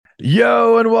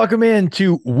Yo, and welcome in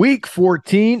to week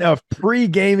 14 of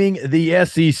Pregaming the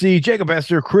SEC. Jacob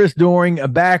Hester, Chris Doering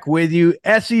back with you.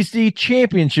 SEC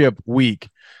Championship week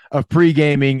of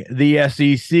Pregaming the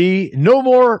SEC. No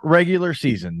more regular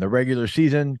season. The regular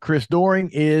season, Chris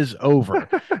Doering, is over.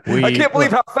 I can't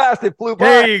believe how fast it flew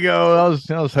There by. you go. I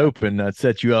was hoping I'd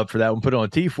set you up for that one, put on a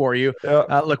tee for you.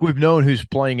 Yeah. Look, we've known who's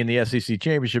playing in the SEC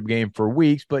Championship game for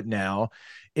weeks, but now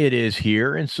it is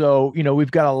here. And so, we've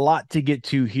got a lot to get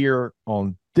to here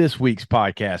on this week's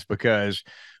podcast because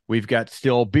we've got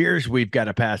still beers we've got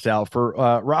to pass out for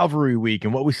rivalry week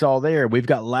and what we saw there. We've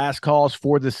got last calls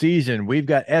for the season. We've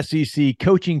got SEC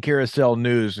coaching carousel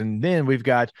news. And then we've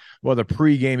got, the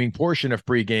pre-gaming portion of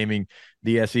pre-gaming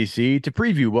the SEC to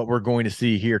preview what we're going to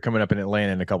see here coming up in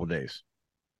Atlanta in a couple of days.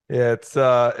 Yeah, it's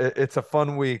a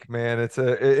fun week, man.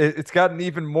 It's gotten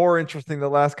even more interesting the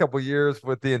last couple of years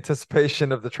with the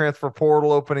anticipation of the transfer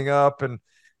portal opening up and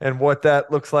what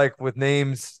that looks like with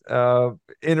names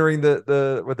entering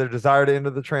the with their desire to enter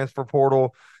the transfer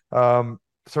portal.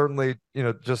 Certainly,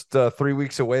 just 3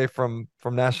 weeks away from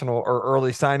national or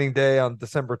early signing day on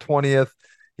December 20th.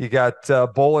 You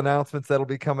got bowl announcements that'll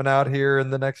be coming out here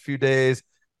in the next few days.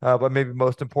 But maybe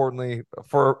most importantly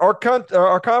for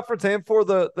our conference and for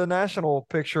the national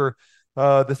picture,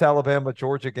 this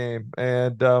Alabama-Georgia game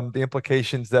and the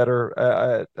implications that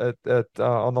are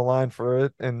on the line for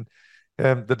it, and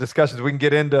the discussions we can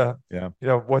get into. Yeah,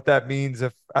 what that means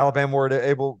if Alabama were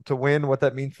able to win, what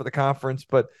that means for the conference.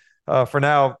 But for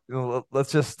now,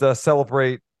 let's just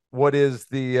celebrate what is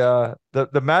the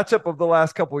matchup of the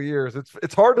last couple of years.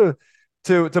 It's hard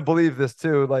to believe this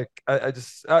too. Like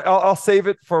I'll save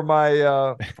it for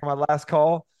my last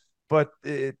call, but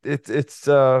it's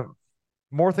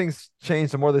more things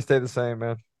change the more they stay the same,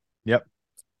 man. Yep.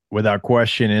 Without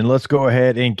question. And let's go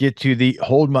ahead and get to the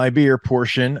hold my beer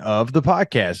portion of the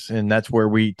podcast. And that's where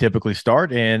we typically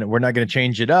start. And we're not going to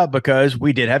change it up because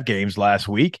we did have games last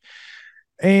week.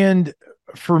 And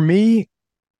for me,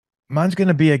 mine's going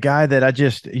to be a guy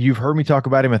that you've heard me talk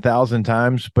about him 1,000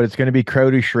 times, but it's going to be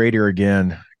Cody Schrader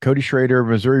again. Cody Schrader,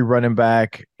 Missouri running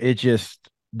back.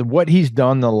 What he's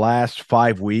done the last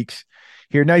 5 weeks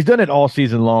here. Now, he's done it all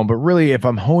season long, but really, if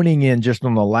I'm honing in just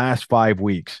on the last 5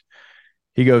 weeks,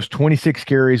 he goes 26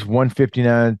 carries,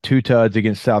 159, 2 tuds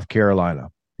against South Carolina.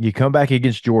 You come back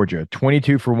against Georgia,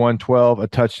 22 for 112, a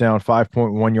touchdown,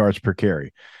 5.1 yards per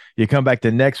carry. You come back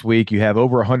the next week, you have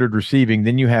over 100 receiving.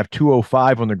 Then you have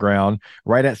 205 on the ground,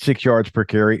 right at 6 yards per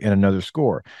carry and another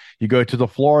score. You go to the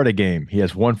Florida game. He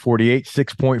has 148,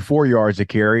 6.4 yards a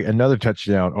carry, another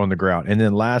touchdown on the ground. And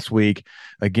then last week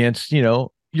against,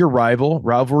 your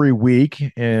rivalry week,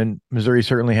 and Missouri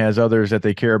certainly has others that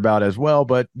they care about as well,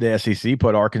 but the SEC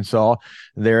put Arkansas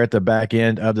there at the back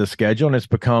end of the schedule, and it's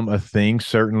become a thing,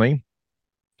 certainly.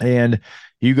 And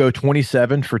you go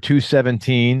 27 for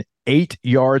 217, 8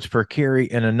 yards per carry,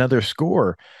 and another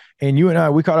score. And you and I,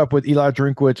 we caught up with Eli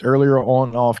Drinkwitz earlier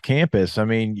on off campus. I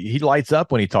mean, he lights up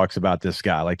when he talks about this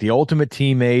guy, like the ultimate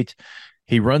teammate.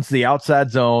 He runs the outside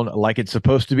zone like it's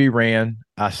supposed to be ran.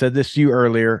 I said this to you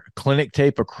earlier, clinic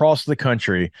tape across the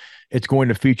country. It's going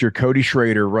to feature Cody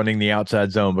Schrader running the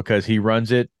outside zone because he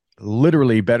runs it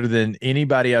literally better than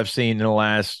anybody I've seen in the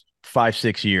last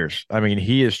 5-6 years. I mean,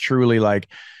 he is truly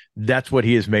that's what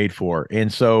he is made for.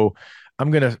 And so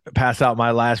I'm going to pass out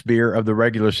my last beer of the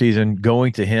regular season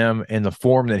going to him in the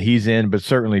form that he's in, but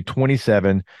certainly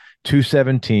 27,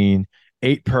 217,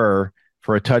 8 per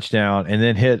for a touchdown, and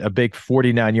then hit a big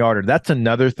 49-yarder. That's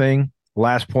another thing.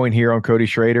 Last point here on Cody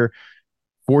Schrader,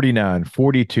 49,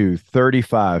 42,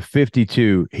 35,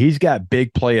 52. He's got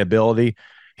big playability.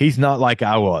 He's not like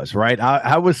I was, right?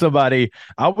 I was somebody,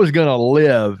 I was going to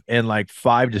live in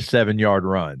 5 to 7 yard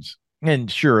runs. And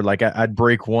sure, I'd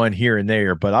break one here and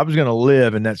there, but I was going to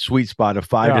live in that sweet spot of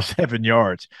 5 to 7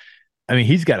 yards. I mean,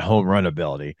 he's got home run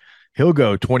ability. He'll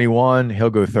go 21, he'll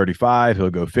go 35, he'll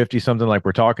go 50, something like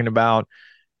we're talking about.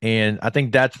 And I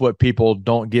think that's what people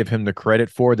don't give him the credit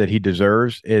for that he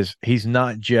deserves, is he's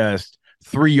not just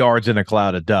 3 yards in a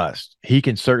cloud of dust. He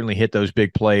can certainly hit those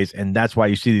big plays, and that's why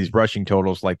you see these rushing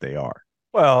totals like they are.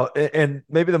 Well, and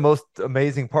maybe the most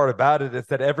amazing part about it is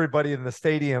that everybody in the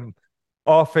stadium,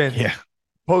 offense,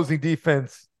 opposing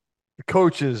defense, the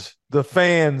coaches, the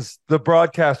fans, the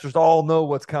broadcasters all know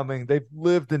what's coming. They've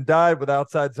lived and died with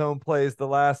outside zone plays the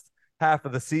last half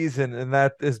of the season, and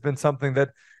that has been something that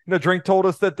Drink told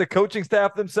us that the coaching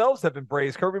staff themselves have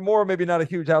embraced. Kirby Moore, maybe not a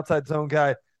huge outside zone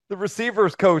guy. The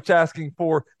receivers coach asking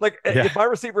for, if my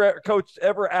receiver coach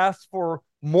ever asked for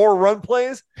more run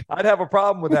plays, I'd have a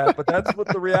problem with that. But that's what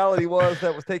the reality was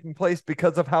that was taking place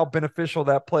because of how beneficial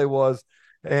that play was.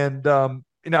 And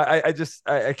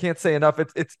I can't say enough.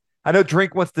 I know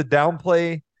Drink wants to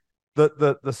downplay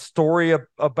the story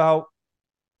about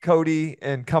Cody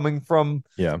and coming from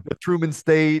the Truman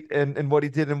State and what he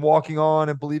did and walking on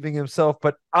and believing himself.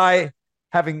 But I,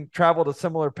 having traveled a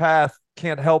similar path,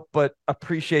 can't help but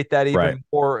appreciate that even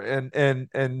more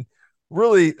and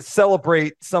really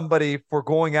celebrate somebody for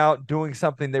going out and doing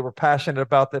something they were passionate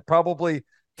about that probably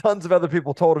tons of other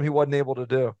people told him he wasn't able to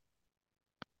do.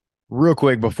 Real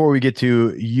quick, before we get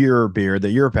to your beer that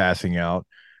you're passing out,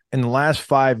 in the last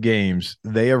 5 games,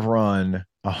 they have run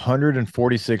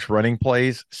 146 running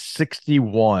plays,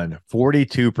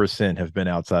 42% have been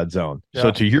outside zone. Yeah.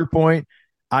 So to your point,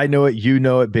 I know it, you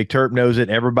know it, Big Terp knows it,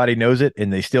 everybody knows it,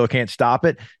 and they still can't stop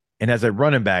it. And as a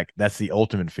running back, that's the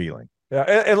ultimate feeling. Yeah,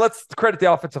 and let's credit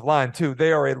the offensive line, too.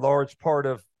 They are a large part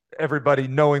of everybody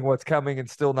knowing what's coming and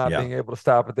still not being able to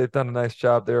stop it. They've done a nice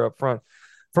job there up front.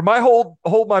 For my hold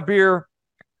my beer,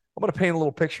 I'm going to paint a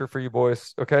little picture for you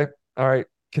boys, okay? All right,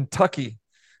 Kentucky.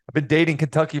 I've been dating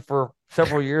Kentucky for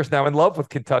several years now, in love with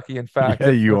Kentucky, in fact.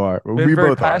 Yeah, you are. We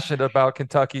very passionate about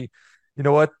Kentucky. You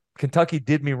know what? Kentucky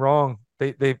did me wrong.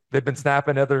 They've been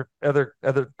snapping other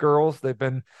girls. They've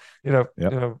been,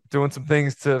 doing some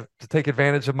things to take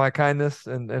advantage of my kindness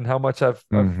and how much I've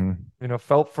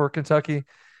felt for Kentucky.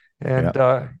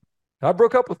 And I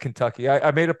broke up with Kentucky.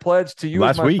 I made a pledge to you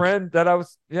as my friend that I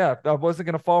wasn't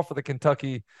going to fall for the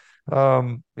Kentucky,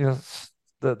 the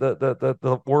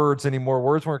words anymore.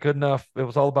 Words weren't good enough. It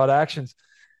was all about actions.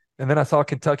 And then I saw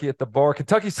Kentucky at the bar.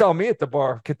 Kentucky saw me at the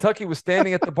bar. Kentucky was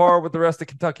standing at the bar with the rest of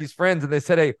Kentucky's friends, and they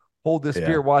said, "Hey, hold this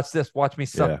beer. Watch this. Watch me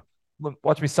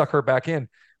suck her back in."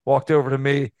 Walked over to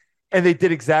me, and they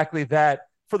did exactly that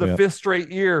for the 5th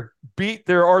straight year. Beat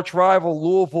their arch rival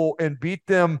Louisville and beat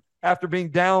them after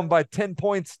being down by 10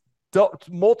 points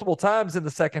multiple times in the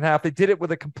second half. They did it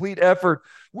with a complete effort,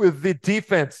 with the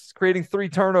defense creating 3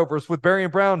 turnovers, with Barry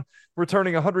and Brown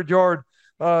returning a 100-yard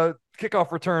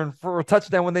kickoff return for a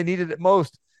touchdown when they needed it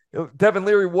most. Devin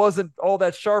Leary wasn't all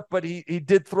that sharp, but he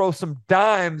did throw some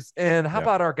dimes. And how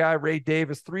about our guy Ray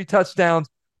Davis? 3 touchdowns,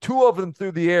 2 of them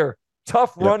through the air.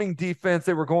 Tough running defense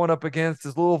they were going up against,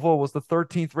 as Louisville was the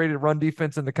 13th rated run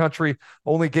defense in the country,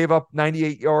 only gave up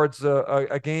 98 yards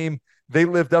a game. They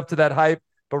lived up to that hype,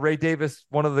 but Ray Davis,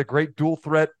 one of the great dual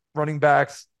threat running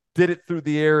backs, did it through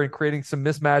the air and creating some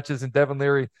mismatches, and Devin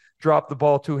Leary dropped the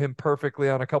ball to him perfectly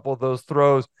on a couple of those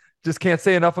throws. Just can't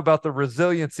say enough about the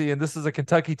resiliency, and this is a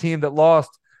Kentucky team that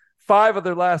lost 5 of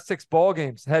their last 6 ball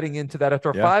games heading into that. After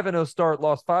a 5-0 start,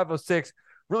 lost 5 of 6.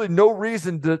 Really no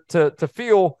reason to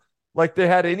feel like they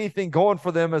had anything going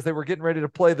for them as they were getting ready to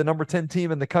play the number 10 team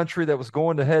in the country that was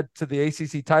going to head to the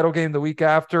ACC title game the week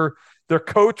after. Their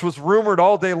coach was rumored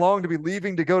all day long to be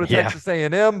leaving to go to Texas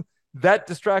A&M. That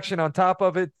distraction on top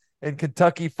of it, and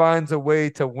Kentucky finds a way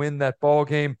to win that ball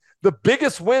game. The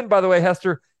biggest win, by the way,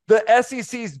 Hester, the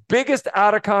SEC's biggest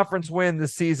out-of-conference win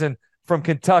this season from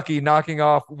Kentucky, knocking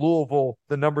off Louisville,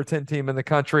 the number 10 team in the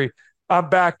country. I'm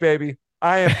back, baby.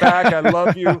 I am back. I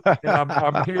love you, and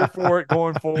I'm here for it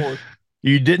going forward.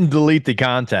 You didn't delete the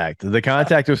contact. The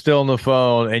contact was still on the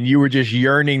phone, and you were just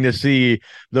yearning to see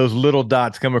those little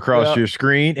dots come across your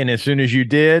screen. And as soon as you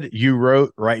did, you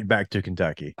wrote right back to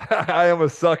Kentucky. I am a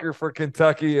sucker for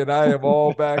Kentucky, and I am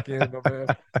all back in, my man.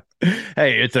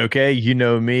 Hey, it's okay. You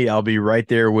know me. I'll be right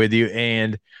there with you,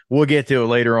 and we'll get to it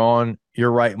later on.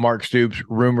 You're right. Mark Stoops,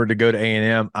 rumored to go to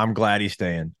A&M. I'm glad he's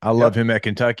staying. I love him at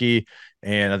Kentucky.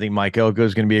 And I think Mike Elko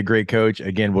is going to be a great coach.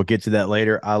 Again, we'll get to that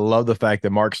later. I love the fact that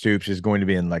Mark Stoops is going to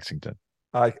be in Lexington.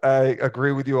 I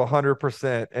agree with you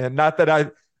 100%. And not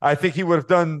that I think he would have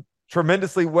done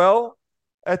tremendously well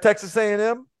at Texas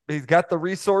A&M. He's got the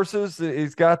resources.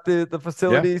 He's got the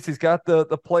facilities. He's got the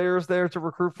players there to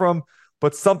recruit from.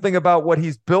 But something about what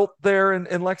he's built there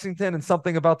in Lexington, and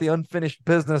something about the unfinished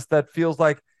business that feels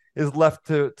like is left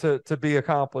to be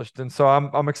accomplished. And so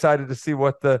I'm excited to see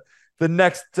what the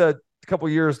next couple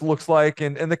of years looks like,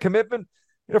 and the commitment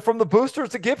from the boosters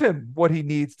to give him what he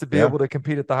needs to be able to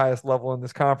compete at the highest level in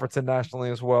this conference and nationally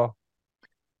as well.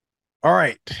 All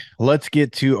right, let's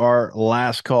get to our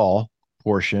last call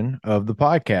portion of the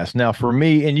podcast. Now, for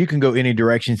me, and you can go any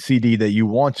direction, CD, that you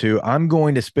want to, I'm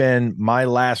going to spend my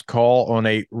last call on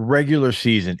a regular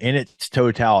season in its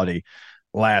totality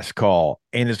last call,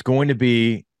 and it's going to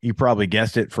be, you probably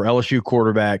guessed it, for LSU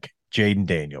quarterback Jaden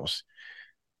Daniels.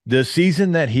 The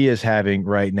season that he is having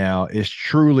right now is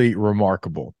truly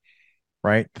remarkable,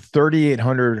 right?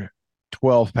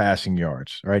 3,812 passing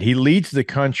yards, right? He leads the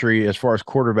country as far as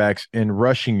quarterbacks in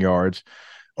rushing yards,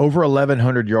 over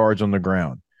 1,100 yards on the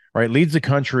ground, right? Leads the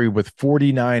country with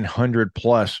 4,900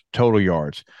 plus total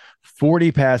yards,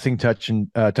 40 passing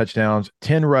touchdowns,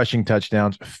 10 rushing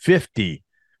touchdowns, 50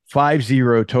 50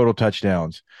 total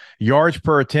touchdowns. Yards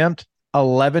per attempt,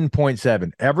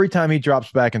 11.7. Every time he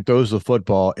drops back and throws the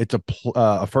football, it's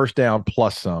a first down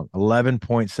plus some,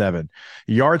 11.7.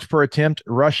 Yards per attempt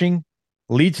rushing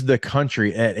leads the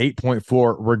country at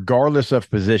 8.4, regardless of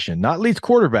position. Not leads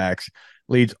quarterbacks,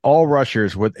 leads all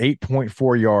rushers with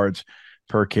 8.4 yards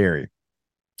per carry.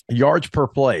 Yards per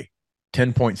play,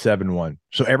 10.71.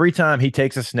 So every time he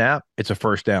takes a snap, it's a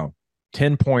first down.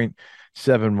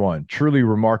 10.71. Truly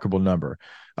remarkable number.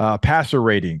 Passer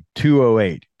rating,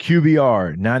 208.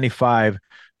 QBR,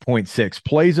 95.6.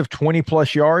 Plays of 20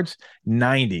 plus yards,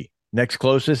 90. Next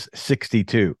closest,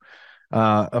 62.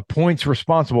 Points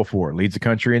responsible for, leads the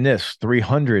country in this,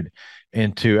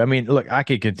 302. I mean, look, I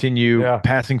could continue.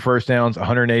 Passing first downs,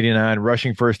 189.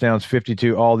 Rushing first downs,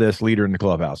 52. All this, leader in the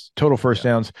clubhouse. Total first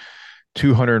downs,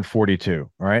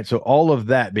 242. All right. So all of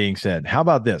that being said, how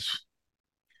about this?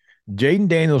 Jayden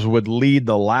Daniels would lead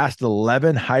the last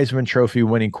 11 Heisman Trophy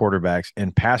winning quarterbacks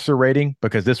in passer rating,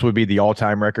 because this would be the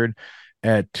all-time record,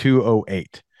 at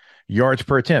 208. Yards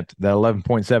per attempt, that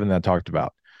 11.7 that I talked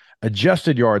about.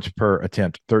 Adjusted yards per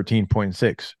attempt,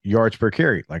 13.6. Yards per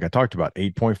carry, like I talked about,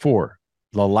 8.4.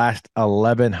 The last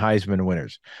 11 Heisman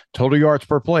winners. Total yards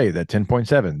per play, that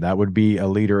 10.7. That would be a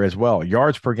leader as well.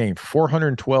 Yards per game,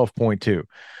 412.2.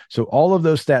 So all of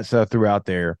those stats that I threw out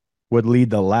there would lead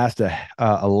the last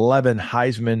 11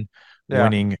 Heisman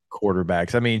winning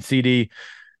quarterbacks. I mean, CD,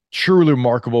 truly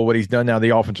remarkable what he's done now.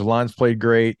 The offensive line's played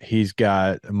great. He's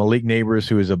got Malik Neighbors,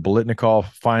 who is a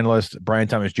Biletnikoff finalist. Brian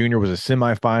Thomas Jr. was a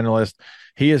semifinalist.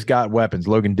 He has got weapons.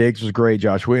 Logan Diggs was great.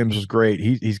 Josh Williams was great.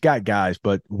 He's got guys,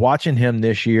 but watching him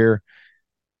this year,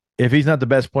 if he's not the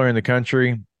best player in the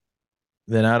country,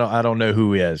 then I don't know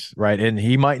who is, right? And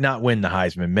he might not win the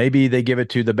Heisman. Maybe they give it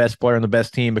to the best player on the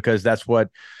best team, because that's what,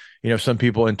 some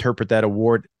people interpret that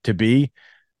award to be.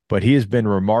 But he has been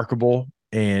remarkable,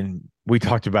 and we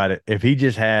talked about it. If he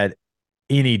just had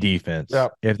any defense,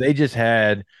 if they just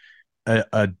had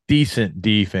a decent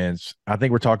defense, I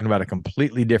think we're talking about a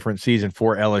completely different season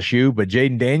for LSU. But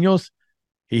Jayden Daniels,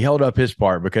 he held up his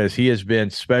part, because he has been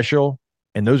special,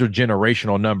 and those are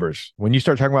generational numbers. When you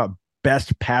start talking about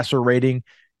best passer rating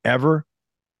ever,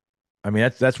 I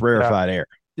mean, that's rarefied air.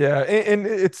 Yeah, and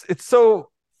it's so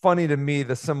funny to me,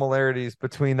 the similarities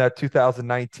between that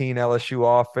 2019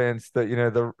 LSU offense, that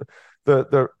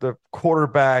the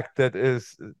quarterback that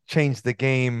is changed the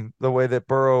game, the way that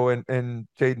Burrow and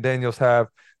Jayden Daniels have,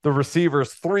 the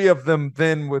receivers, three of them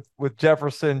then with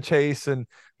Jefferson, Chase, and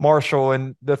Marshall,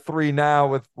 and the three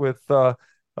now with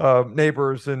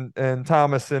Neighbors and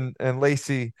Thomas and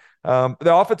Lacey. The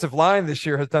offensive line this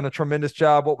year has done a tremendous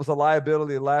job. What was a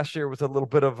liability last year was a little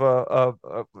bit of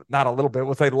not a little bit,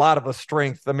 was a lot of a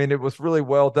strength. I mean, it was really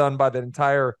well done by the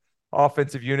entire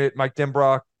offensive unit. Mike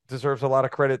Denbrock deserves a lot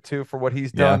of credit too for what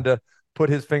he's done to put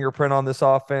his fingerprint on this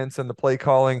offense and the play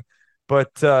calling.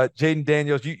 But Jayden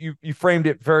Daniels, you framed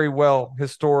it very well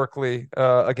historically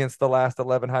against the last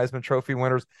 11 Heisman Trophy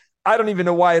winners. I don't even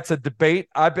know why it's a debate.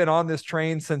 I've been on this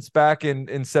train since back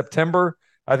in September.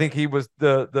 I think he was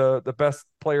the best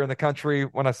player in the country.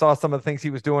 When I saw some of the things he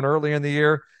was doing early in the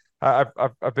year,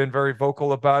 I've been very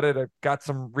vocal about it. I've got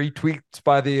some retweets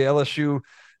by the LSU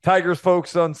Tigers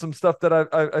folks on some stuff that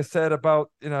I said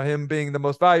about him being the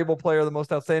most valuable player, the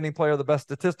most outstanding player, the best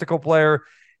statistical player.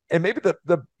 And maybe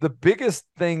the biggest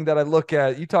thing that I look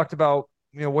at, you talked about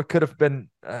what could have been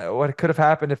what could have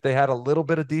happened if they had a little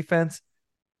bit of defense.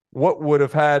 What would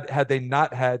have had they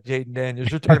not had Jayden Daniels?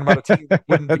 You're talking about a team that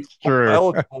wouldn't be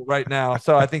eligible right now.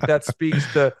 So I think that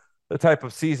speaks to the type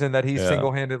of season that he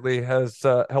single-handedly has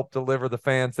helped deliver the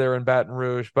fans there in Baton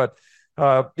Rouge. But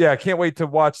I can't wait to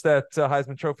watch that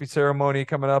Heisman Trophy ceremony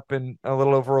coming up in a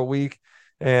little over a week,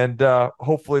 and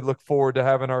hopefully look forward to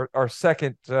having our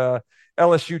second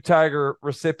LSU Tiger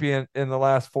recipient in the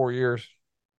last 4 years.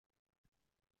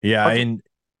 Yeah, and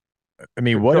I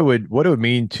mean, what it would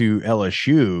mean to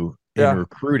LSU in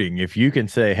recruiting if you can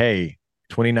say, hey,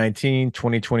 2019,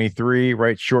 2023,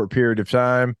 right, short period of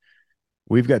time,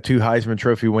 we've got two Heisman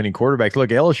Trophy winning quarterbacks. Look,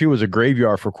 LSU was a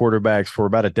graveyard for quarterbacks for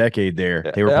about a decade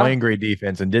there. They were playing great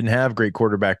defense and didn't have great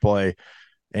quarterback play.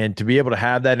 And to be able to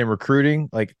have that in recruiting,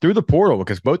 like through the portal,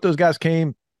 because both those guys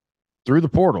came through the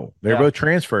portal. They're both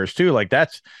transfers too. Like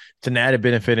it's an added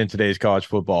benefit in today's college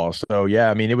football. So,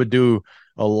 I mean, it would do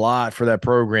a lot for that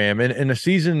program. And in a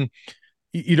season,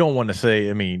 you don't want to say,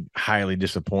 I mean, highly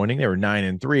disappointing. They were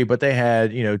 9-3, but they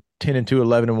had, 10-2,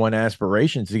 11-1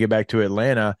 aspirations to get back to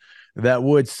Atlanta. That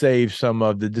would save some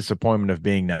of the disappointment of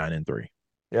being 9-3.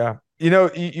 Yeah.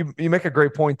 You make a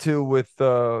great point too with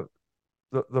the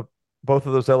both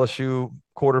of those LSU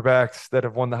quarterbacks that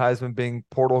have won the Heisman being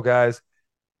portal guys.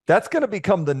 that's going to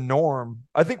become the norm.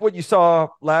 I think what you saw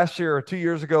last year or 2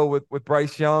 years ago with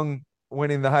Bryce Young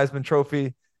winning the Heisman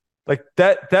Trophy, like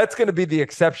that's going to be the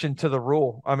exception to the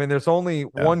rule. I mean, there's only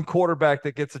Yeah. one quarterback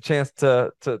that gets a chance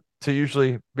to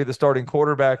usually be the starting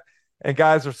quarterback, and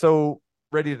guys are so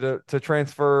ready to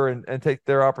transfer and take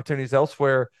their opportunities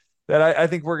elsewhere that I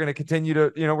think we're going to continue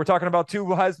to, we're talking about two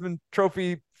Heisman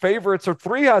Trophy favorites or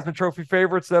three Heisman Trophy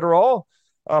favorites that are all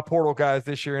portal guys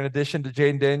this year, in addition to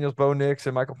Jaden Daniels, Bo Nix,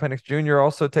 and Michael Penix Jr.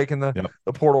 also taking Yep.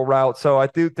 the portal route. So I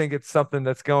do think it's something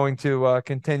that's going to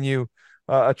continue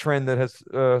a trend that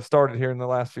has started here in the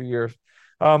last few years.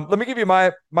 Let me give you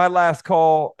my last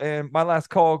call, and my last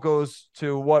call goes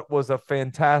to what was a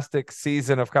fantastic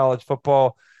season of college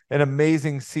football, an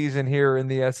amazing season here in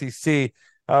the SEC.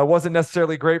 Wasn't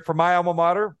necessarily great for my alma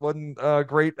mater. Wasn't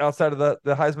great outside of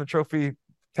the Heisman Trophy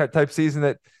type season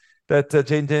that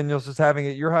Jaden Daniels is having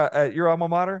at your alma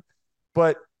mater.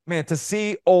 But man, to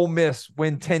see Ole Miss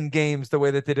win 10 games the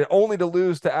way that they did, only to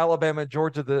lose to Alabama and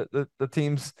Georgia, the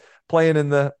teams playing in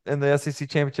the SEC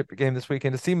championship game this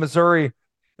weekend, to see Missouri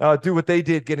do what they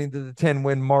did, getting to the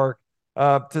 10-win mark,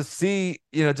 to see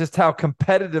just how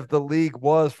competitive the league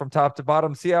was from top to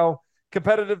bottom, see how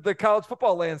competitive the college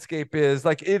football landscape is.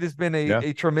 Like, it has been Yeah.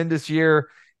 a tremendous year,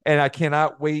 and I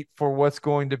cannot wait for what's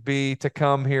going to be to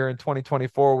come here in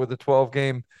 2024 with the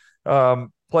 12-game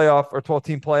playoff or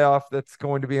 12-team playoff that's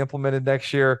going to be implemented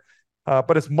next year.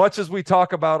 But as much as we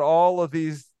talk about all of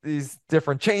these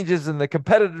different changes and the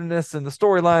competitiveness and the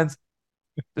storylines,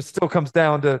 it still comes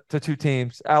down to two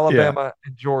teams, Yeah. Alabama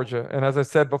and Georgia. And as I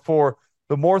said before,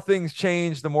 the more things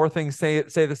change, the more things say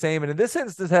the same. And in this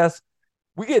instance,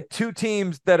 we get two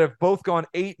teams that have both gone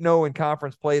 8-0 in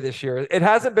conference play this year. It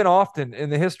hasn't been often in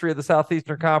the history of the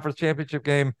Southeastern Conference Championship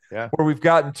game where we've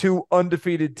gotten two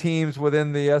undefeated teams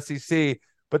within the SEC,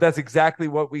 but that's exactly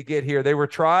what we get here. They were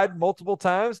tried multiple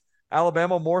times,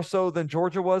 Alabama more so than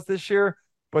Georgia was this year,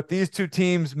 but these two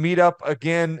teams meet up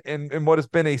again in what has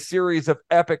been a series of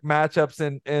epic matchups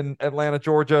in Atlanta,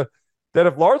 Georgia, that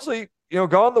have largely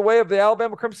gone the way of the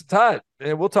Alabama Crimson Tide.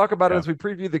 And we'll talk about it as we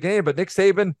preview the game, but Nick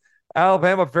Saban,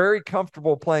 Alabama, very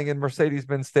comfortable playing in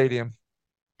Mercedes-Benz Stadium.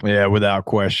 Yeah, without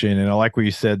question. And I like what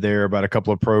you said there about a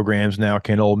couple of programs now.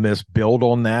 Can Ole Miss build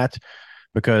on that?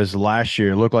 Because last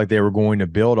year it looked like they were going to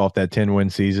build off that 10-win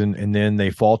season, and then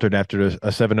they faltered after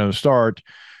a 7-0 start,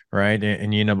 right?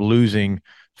 And you end up losing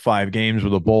 5 games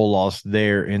with a bowl loss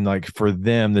there. And like, for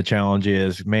them, the challenge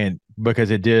is, man,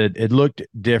 because it looked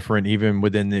different even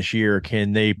within this year.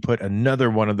 Can they put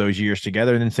another one of those years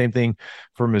together? And then same thing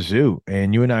for Mizzou.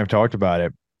 And you and I have talked about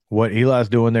it. What Eli's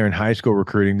doing there in high school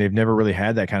recruiting, they've never really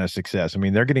had that kind of success. I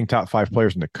mean, they're getting top 5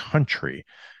 players in the country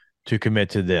to commit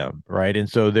to them, right? And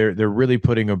so they're really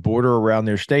putting a border around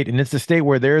their state, and it's a state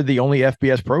where they're the only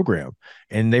FBS program,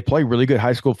 and they play really good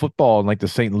high school football in like the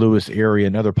St. Louis area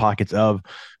and other pockets of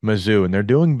Mizzou, and they're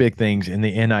doing big things in the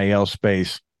NIL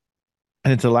space,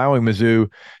 and it's allowing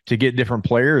Mizzou to get different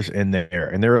players in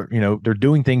there, and they're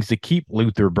doing things to keep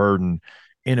Luther Burden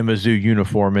in a Mizzou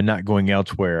uniform and not going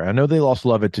elsewhere. I know they lost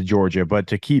Lovett to Georgia, but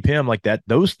to keep him like that,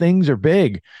 those things are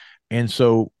big. And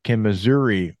so can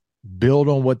Missouri build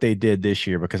on what they did this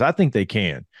year? Because I think they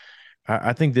can.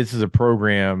 I think this is a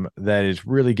program that is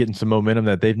really getting some momentum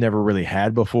that they've never really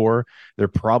had before. They're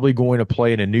probably going to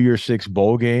play in a New Year's Six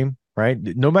bowl game, right?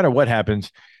 No matter what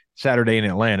happens Saturday in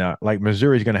Atlanta, like,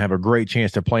 Missouri is going to have a great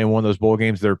chance to play in one of those bowl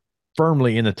games. They're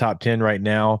firmly in the top 10 right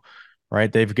now,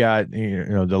 right? They've got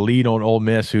the lead on Ole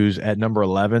Miss, who's at number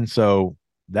 11. So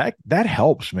that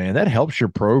helps, man. That helps your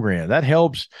program. That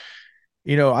helps.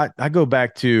 I go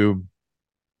back to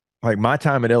like my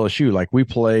time at LSU. Like, we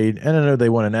played, and I know they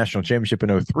won a national championship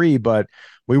in 03, but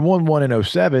we won one in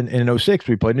 07, and in 06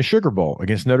 we played in the Sugar Bowl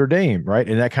against Notre Dame, right?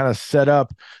 And that kind of set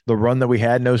up the run that we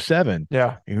had in 07.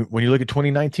 Yeah. When you look at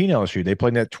 2019 LSU, they played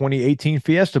in that 2018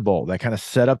 Fiesta Bowl. That kind of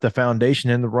set up the foundation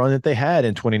and the run that they had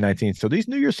in 2019. So these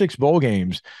New Year's Six bowl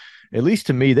games, at least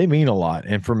to me, they mean a lot.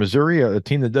 And for Missouri, a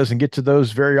team that doesn't get to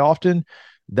those very often,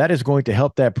 that is going to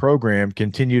help that program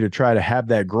continue to try to have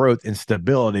that growth and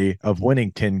stability of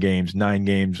winning 10 games, 9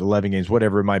 games, 11 games,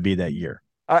 whatever it might be that year.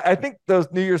 I think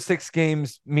those New Year's Six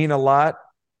games mean a lot.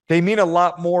 They mean a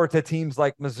lot more to teams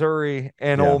like Missouri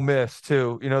and Ole Miss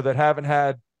too, that haven't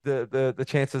had the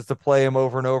chances to play them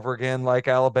over and over again like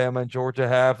Alabama and Georgia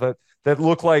have, that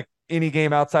look like any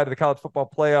game outside of the college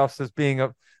football playoffs as being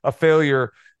a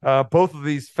failure. Both of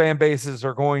these fan bases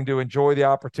are going to enjoy the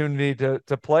opportunity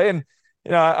to play. And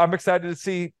I'm excited to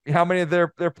see how many of their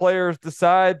players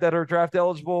decide that are draft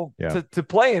eligible to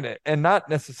play in it and not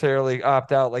necessarily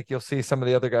opt out like you'll see some of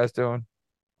the other guys doing.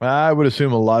 I would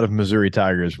assume a lot of Missouri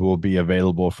Tigers will be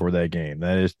available for that game.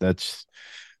 That's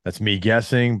That's me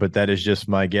guessing, but that is just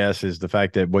my guess, is the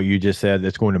fact that what you just said,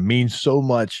 that's going to mean so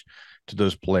much to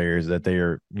those players that they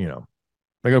are, they're going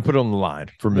to put it on the line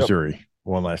for Yep. Missouri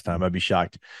one last time. I'd be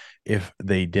shocked if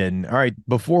they didn't. All right.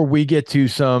 Before we get to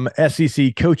some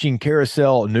SEC coaching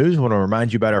carousel news, I want to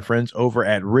remind you about our friends over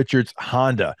at Richards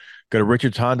Honda. Go to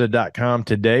richardshonda.com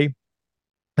today.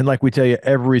 And like we tell you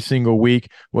every single week,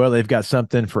 well, they've got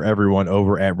something for everyone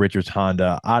over at Richards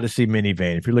Honda. Odyssey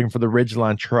minivan. If you're looking for the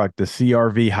Ridgeline truck, the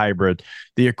CRV hybrid,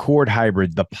 the Accord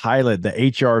hybrid, the Pilot, the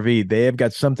HRV, they have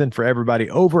got something for everybody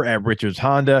over at Richards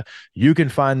Honda. You can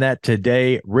find that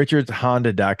today,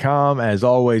 richardshonda.com. As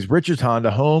always, Richards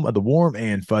Honda, home of the warm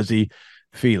and fuzzy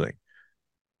feeling.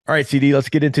 All right, CD, let's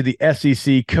get into the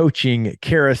SEC coaching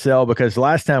carousel, because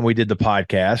last time we did the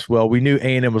podcast, well, we knew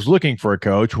A&M was looking for a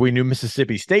coach. We knew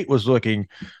Mississippi State was looking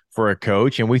for a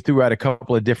coach, and we threw out a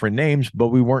couple of different names, but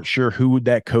we weren't sure who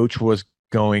that coach was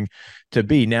going to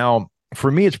be. Now, for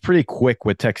me, it's pretty quick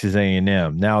with Texas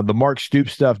A&M. Now, the Mark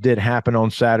Stoops stuff did happen on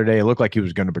Saturday. It looked like he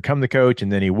was going to become the coach,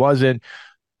 and then he wasn't.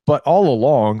 But all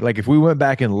along, like if we went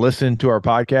back and listened to our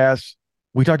podcast,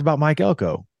 we talked about Mike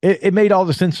Elko. It made all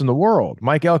the sense in the world.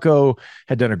 Mike Elko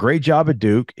had done a great job at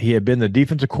Duke. He had been the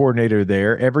defensive coordinator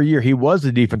there. Every year he was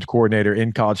the defense coordinator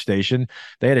in College Station.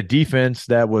 They had a defense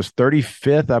that was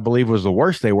 35th, I believe was the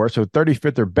worst they were. So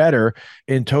 35th or better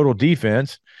in total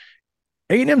defense.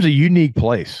 A&M's a unique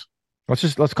place.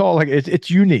 Let's call it like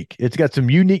it's unique. It's got some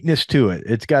uniqueness to it.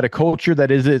 It's got a culture that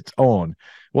is its own.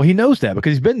 Well, he knows that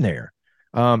because he's been there.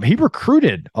 He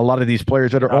recruited a lot of these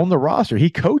players that are on the roster. He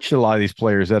coached a lot of these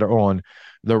players that are on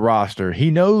the roster. He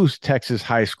knows Texas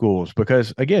high schools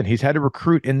because, again, he's had to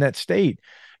recruit in that state.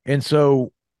 And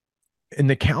so in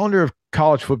the calendar of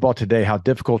college football today, how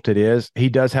difficult it is, he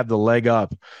does have the leg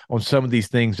up on some of these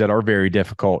things that are very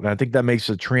difficult. And I think that makes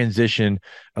the transition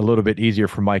a little bit easier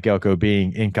for Mike Elko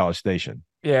being in College Station.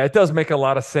 Yeah, it does make a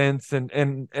lot of sense.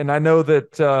 And I know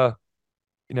that,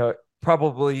 it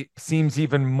probably seems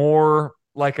even more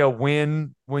like a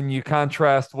win when you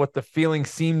contrast what the feeling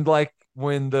seemed like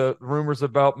when the rumors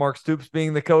about Mark Stoops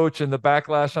being the coach and the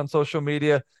backlash on social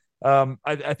media.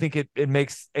 I think it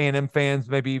makes A&M fans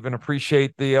maybe even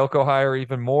appreciate the Elko hire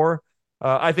even more.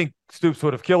 I think Stoops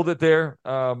would have killed it there.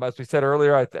 As we said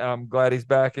earlier, I'm glad he's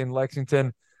back in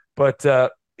Lexington. But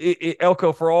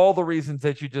Elko, for all the reasons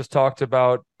that you just talked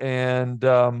about, and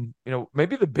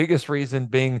maybe the biggest reason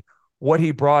being what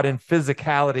he brought in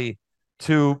physicality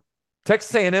to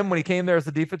Texas A&M when he came there as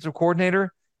the defensive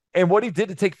coordinator, and what he did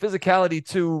to take physicality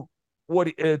to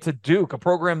to Duke, a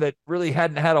program that really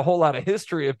hadn't had a whole lot of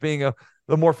history of being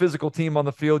the more physical team on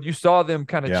the field. You saw them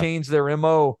kind of change their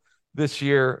MO this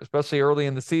year, especially early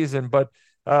in the season. But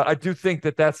I do think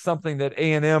that that's something that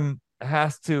A&M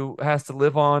has to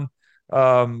live on.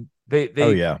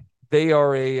 They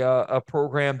are a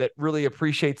program that really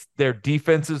appreciates their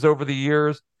defenses over the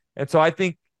years, and so I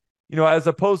think, as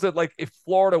opposed to like if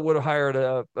Florida would have hired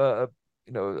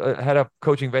had a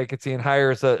coaching vacancy and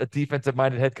hires a defensive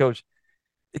minded head coach,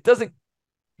 it doesn't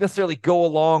necessarily go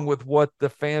along with what the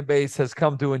fan base has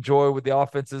come to enjoy with the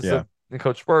offenses of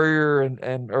Coach Spurrier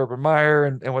and Urban Meyer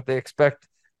and what they expect.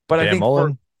 But Dan I think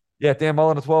Mullen. Dan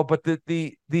Mullen as well. But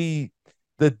the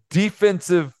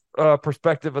defensive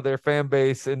perspective of their fan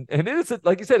base, and it is,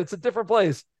 like you said, it's a different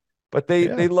place, but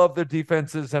they love their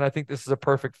defenses, and I think this is a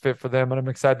perfect fit for them. And I'm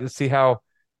excited to see how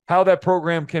that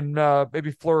program can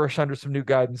maybe flourish under some new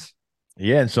guidance.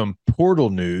 Yeah, and some portal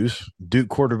news. Duke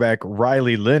quarterback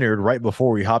Riley Leonard, right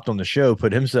before we hopped on the show,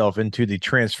 put himself into the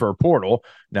transfer portal.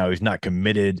 Now, he's not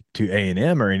committed to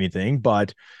A&M or anything,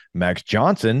 but Max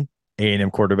Johnson, A&M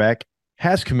quarterback,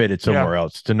 has committed somewhere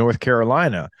else, to North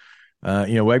Carolina.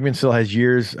 Wegman still has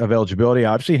years of eligibility,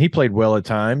 obviously, and he played well at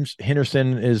times.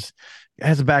 Henderson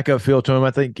has a backup feel to him.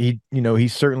 I think he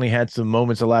certainly had some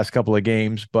moments the last couple of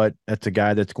games, but that's a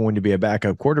guy that's going to be a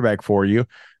backup quarterback for you.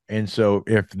 And so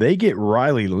if they get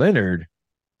Riley Leonard,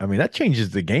 I mean, that changes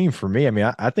the game for me. I mean,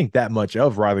 I think that much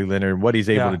of Riley Leonard and what he's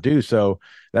able to do. So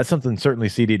that's something certainly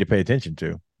CD to pay attention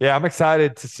to. Yeah, I'm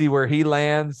excited to see where he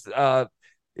lands. I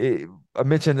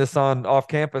mentioned this on off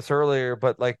campus earlier,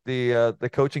 but like the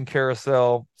coaching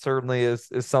carousel certainly is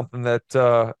something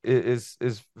that is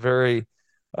very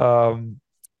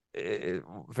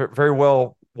very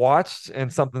well watched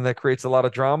and something that creates a lot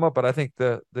of drama. But I think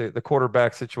the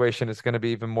quarterback situation is going to be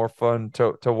even more fun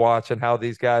to watch, and how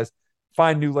these guys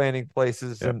find new landing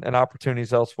places and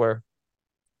opportunities elsewhere.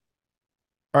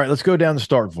 All right, let's go down to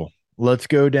Starkville. Let's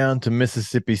go down to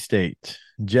Mississippi State.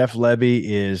 Jeff Lebby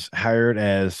is hired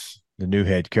as the new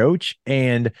head coach,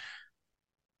 and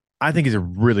I think he's a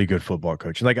really good football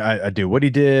coach. Like I do what he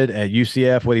did at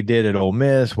UCF, what he did at Ole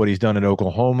Miss, what he's done at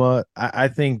Oklahoma. I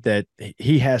think that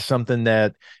he has something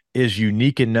that is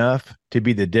unique enough to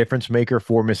be the difference maker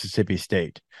for Mississippi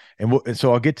State. And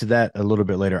so I'll get to that a little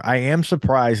bit later. I am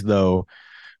surprised though,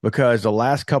 because the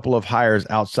last couple of hires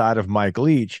outside of Mike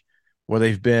Leach, well,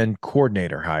 they've been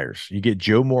coordinator hires. You get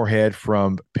Joe Moorhead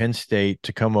from Penn State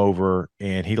to come over,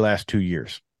 and he lasts 2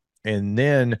 years. And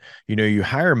then, you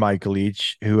hire Mike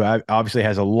Leach, who obviously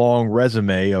has a long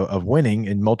resume of winning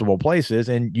in multiple places,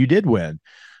 and you did win.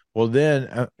 Well,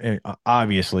 then,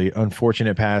 obviously,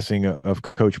 unfortunate passing of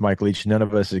Coach Mike Leach. None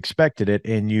of us expected it,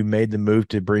 and you made the move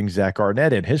to bring Zach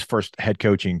Arnett in, his first head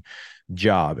coaching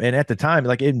job. And at the time,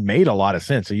 like it made a lot of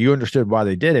sense. So you understood why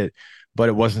they did it, but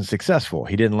it wasn't successful.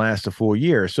 He didn't last a full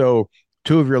year. So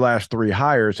two of your last three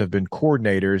hires have been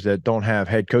coordinators that don't have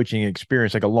head coaching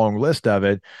experience, like a long list of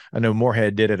it. I know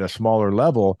Moorhead did at a smaller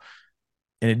level,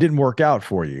 and it didn't work out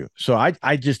for you. So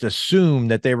I just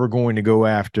assumed that they were going to go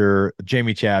after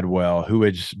Jamie Chadwell, who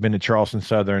had been at Charleston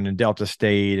Southern and Delta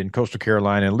State and Coastal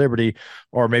Carolina and Liberty,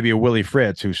 or maybe a Willie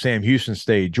Fritz, who's Sam Houston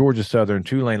State, Georgia Southern,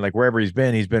 Tulane, like wherever he's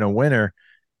been a winner.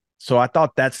 So I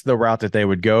thought that's the route that they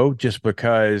would go, just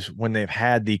because when they've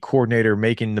had the coordinator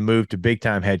making the move to big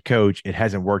time head coach, it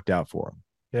hasn't worked out for them.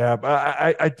 Yeah, but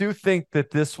I do think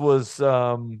that this was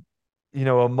a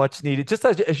much needed, just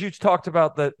as you talked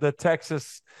about the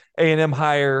Texas A&M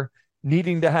hire,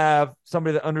 needing to have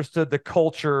somebody that understood the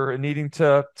culture and needing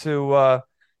to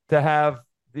have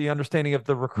the understanding of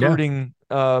the recruiting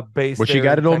base. Which you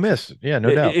got at Ole Miss. Yeah,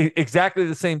 no doubt. Exactly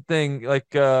the same thing. Like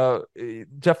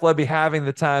Jeff Lebby having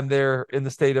the time there in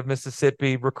the state of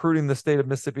Mississippi, recruiting the state of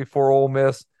Mississippi for Ole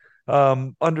Miss,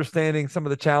 understanding some of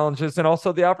the challenges and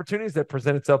also the opportunities that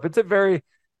present itself. It's a very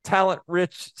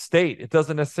talent-rich state. It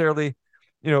doesn't necessarily,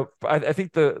 I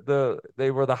think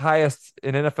they were the highest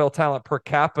in NFL talent per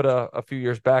capita a few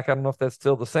years back. I don't know if that's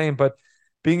still the same, but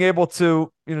being able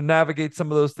to navigate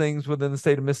some of those things within the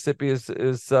state of Mississippi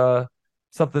is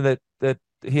something that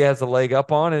he has a leg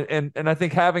up on, and I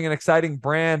think having an exciting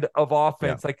brand of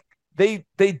offense, like they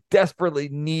desperately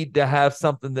need to have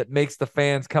something that makes the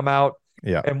fans come out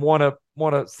and want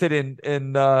to sit in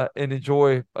and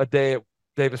enjoy a day at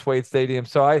Davis Wade Stadium.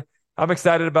 So I'm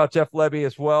excited about Jeff Lebby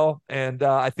as well, and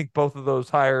I think both of those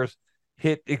hires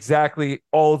hit exactly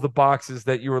all of the boxes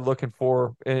that you were looking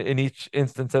for in each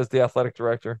instance as the athletic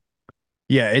director.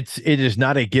 Yeah, it is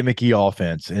not a gimmicky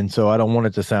offense, and so I don't want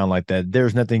it to sound like that.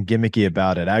 There's nothing gimmicky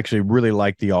about it. I actually really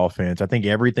like the offense. I think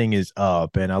everything is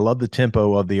up, and I love the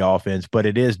tempo of the offense, but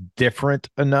it is different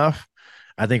enough,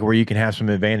 I think, where you can have some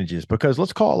advantages, because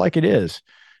let's call it like it is.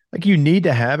 Like, you need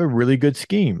to have a really good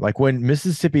scheme. Like when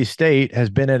Mississippi State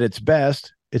has been at its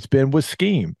best, it's been with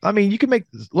scheme. I mean, you can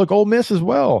look Ole Miss as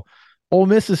well. Ole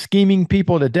Miss is scheming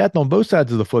people to death on both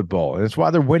sides of the football. And it's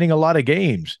why they're winning a lot of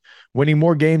games, winning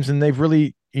more games than they've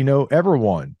really, ever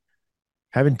won.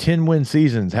 Having 10 win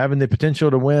seasons, having the potential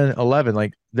to win 11.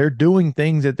 Like, they're doing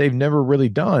things that they've never really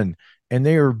done. And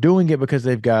they are doing it because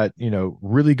they've got,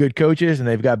 really good coaches and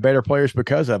they've got better players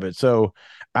because of it. So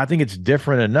I think it's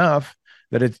different enough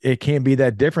that it can't be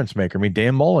that difference maker. I mean,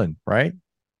 Dan Mullen, right?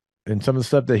 And some of the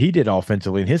stuff that he did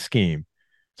offensively in his scheme.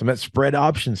 Some of that spread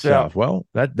option stuff. Yeah. Well,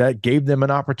 that gave them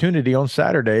an opportunity on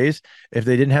Saturdays, if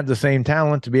they didn't have the same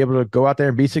talent, to be able to go out there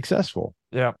and be successful.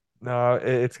 Yeah, no,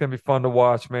 it's going to be fun to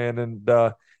watch, man.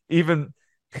 And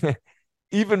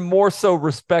even more so,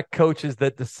 respect coaches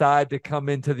that decide to come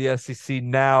into the SEC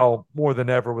now more than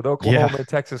ever, with Oklahoma and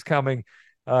Texas coming.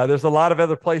 There's a lot of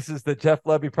other places that Jeff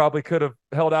Lebby probably could have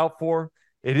held out for.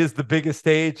 It is the biggest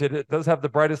stage. It does have the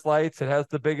brightest lights. It has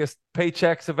the biggest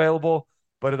paychecks available,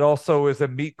 but it also is a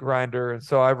meat grinder. And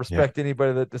so I respect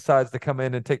anybody that decides to come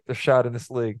in and take the shot in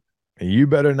this league. You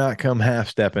better not come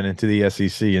half-stepping into the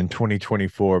SEC in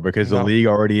 2024, because the league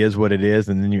already is what it is,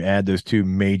 and then you add those two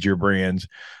major brands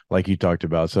like you talked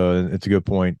about. So it's a good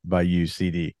point by you,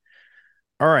 CD.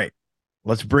 All right,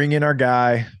 let's bring in our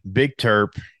guy, Big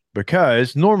Terp,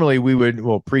 because normally we would,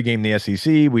 pregame the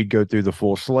SEC, we'd go through the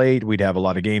full slate, we'd have a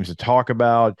lot of games to talk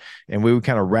about, and we would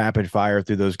kind of rapid fire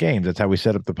through those games. That's how we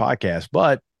set up the podcast.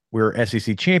 But we're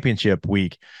SEC Championship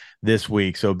week this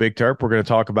week. So Big Terp, we're going to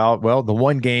talk about, the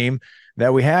one game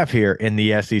that we have here in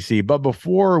the SEC. But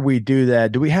before we do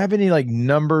that, do we have any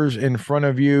numbers in front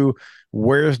of you?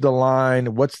 Where's the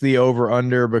line? What's the over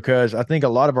under? Because I think a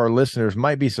lot of our listeners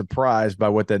might be surprised by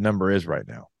what that number is right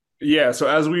now. Yeah, so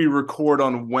as we record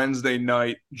on Wednesday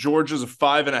night, Georgia's a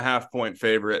 5.5-point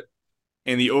favorite,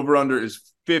 and the over-under is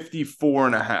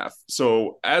 54.5.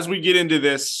 So as we get into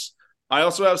this, I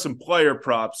also have some player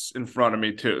props in front of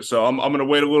me too. So I'm going to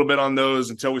wait a little bit on those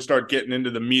until we start getting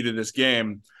into the meat of this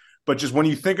game. But just when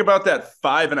you think about that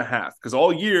 5.5, because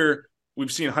all year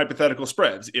we've seen hypothetical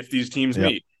spreads if these teams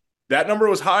meet. That number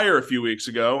was higher a few weeks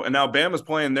ago, and now Bama's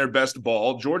playing their best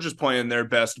ball. Georgia's playing their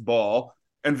best ball,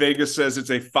 and Vegas says it's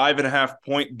a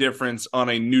 5.5-point difference on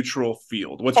a neutral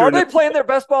field. Are they playing their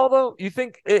best ball though? You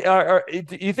think?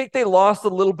 You think they lost a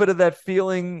little bit of that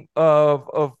feeling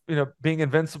of being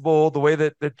invincible, the way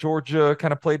that Georgia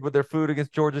kind of played with their food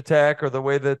against Georgia Tech, or the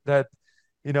way that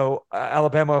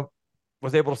Alabama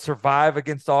was able to survive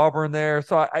against Auburn there?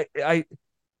 So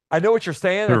I know what you're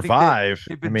saying. Survive.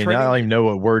 I don't even know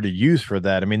what word to use for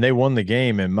that. I mean, they won the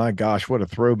game, and my gosh, what a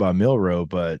throw by Milroe.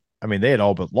 But I mean, they had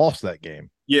all but lost that game.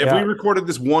 Yeah, if we recorded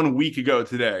this 1 week ago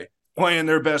today, playing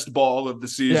their best ball of the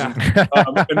season.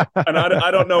 And I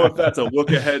don't know if that's a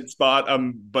look ahead spot,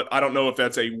 but I don't know if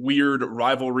that's a weird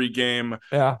rivalry game.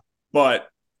 Yeah. But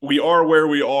we are where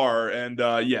we are. And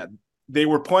they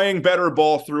were playing better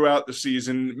ball throughout the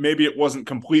season. Maybe it wasn't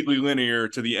completely linear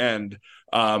to the end.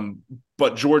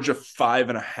 But Georgia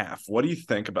 5.5. What do you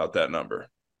think about that number?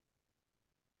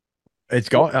 It's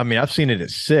going. I mean, I've seen it at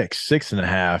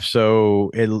 6.5.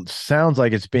 So it sounds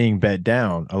like it's being bet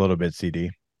down a little bit.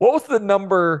 CD. What was the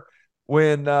number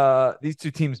when these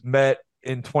two teams met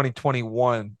in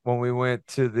 2021 when we went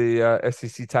to the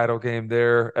SEC title game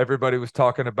there? Everybody was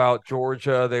talking about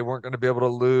Georgia. They weren't going to be able to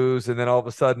lose, and then all of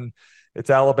a sudden, it's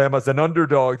Alabama as an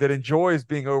underdog that enjoys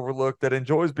being overlooked, that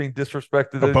enjoys being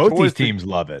disrespected. But both these teams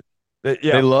love it.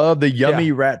 They love the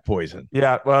yummy rat poison.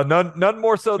 Yeah, well, none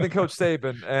more so than Coach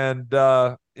Saban. And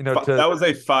that was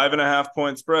a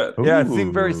 5.5-point spread. Yeah, it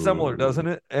seemed very similar, doesn't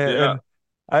it? And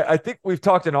I think we've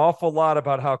talked an awful lot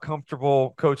about how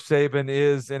comfortable Coach Saban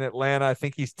is in Atlanta. I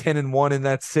think he's 10-1 in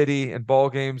that city in ball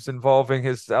games involving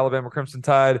his Alabama Crimson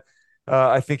Tide.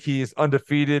 I think he's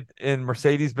undefeated in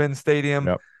Mercedes-Benz Stadium.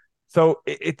 Yep. So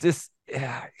it just.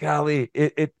 Yeah, golly,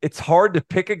 it's hard to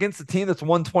pick against a team that's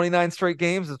won 29 straight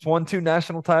games. It's won 2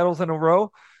 national titles in a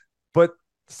row, but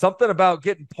something about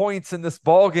getting points in this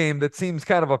ball game that seems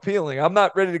kind of appealing. I'm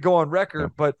not ready to go on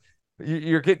record, but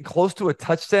you're getting close to a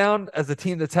touchdown as a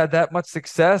team that's had that much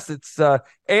success. It's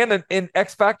and an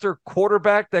X factor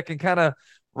quarterback that can kind of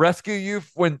rescue you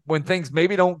when things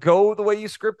maybe don't go the way you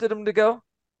scripted them to go.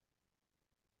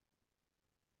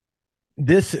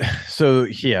 This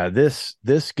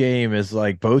game is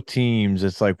like both teams.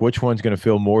 It's like which one's going to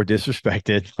feel more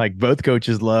disrespected. Like both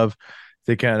coaches love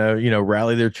to kind of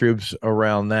rally their troops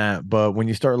around that. But when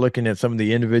you start looking at some of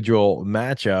the individual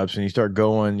matchups and you start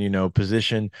going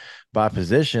position by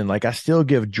position, like I still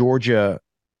give Georgia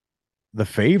the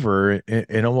favor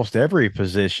in almost every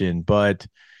position. But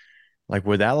like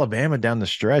with Alabama down the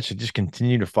stretch, they just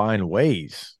continue to find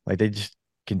ways. Like they just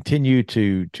continue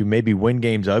to maybe win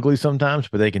games ugly sometimes,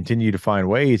 but they continue to find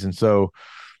ways. And so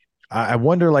I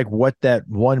wonder like what that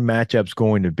one matchup's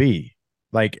going to be.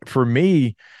 Like for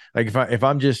me, like if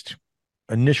I'm just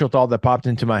initial thought that popped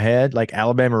into my head, like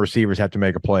Alabama receivers have to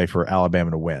make a play for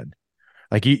Alabama to win.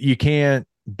 Like you can't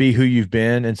be who you've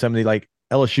been in some of the like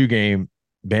LSU game.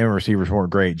 Bama receivers weren't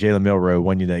great. Jalen Milroe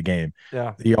won you that game.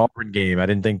 Yeah. The Auburn game, I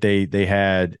didn't think they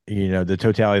had, the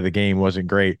totality of the game wasn't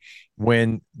great.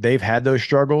 When they've had those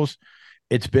struggles,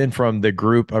 it's been from the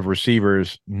group of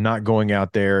receivers not going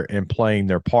out there and playing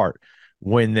their part.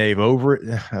 When they've I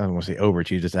don't want to say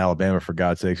overachieved, it's Alabama for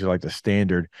God's sakes, it's like the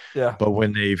standard. Yeah. But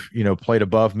when they've, played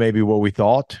above maybe what we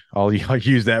thought, I'll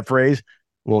use that phrase.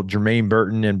 Well, Jermaine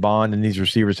Burton and Bond and these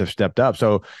receivers have stepped up.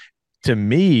 So to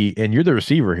me, and you're the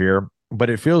receiver here,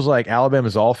 but it feels like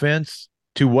Alabama's offense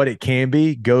to what it can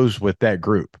be goes with that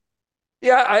group.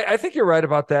 Yeah, I think you're right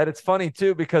about that. It's funny,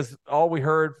 too, because all we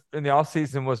heard in the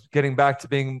offseason was getting back to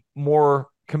being more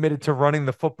committed to running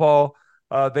the football.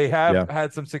 They have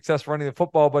had some success running the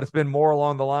football, but it's been more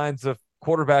along the lines of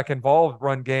quarterback-involved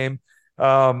run game.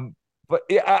 But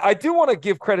I do want to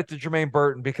give credit to Jermaine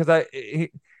Burton because he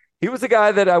was a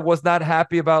guy that I was not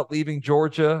happy about leaving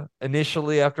Georgia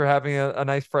initially after having a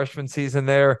nice freshman season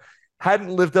there. Hadn't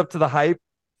lived up to the hype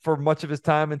for much of his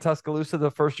time in Tuscaloosa the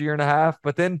first year and a half,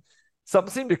 but then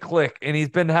something seemed to click, and he's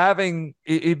been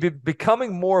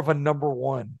becoming more of a number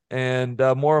one and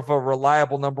more of a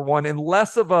reliable number one, and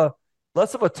less of a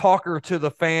talker to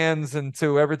the fans and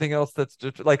to everything else. That's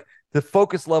just like the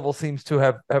focus level seems to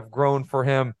have grown for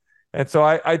him, and so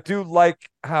I do like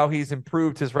how he's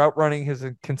improved his route running, his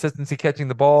consistency catching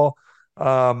the ball,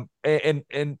 and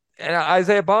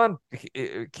Isaiah Bond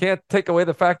can't take away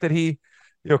the fact that he,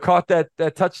 caught that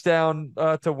touchdown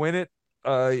to win it.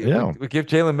 We give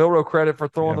Jalen Milroe credit for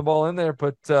throwing the ball in there,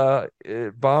 but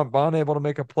Bond able to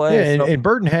make a play. Yeah, and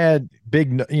Burton had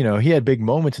big, he had big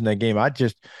moments in that game. I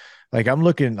just I'm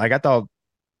looking, I thought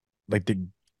like the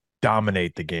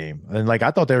dominate the game. And like,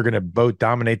 I thought they were going to both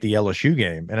dominate the LSU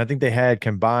game. And I think they had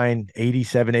combined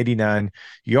 87, 89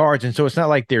 yards. And so it's not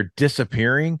like they're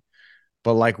disappearing,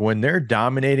 but like when they're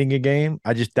dominating a game,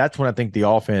 that's when I think the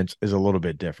offense is a little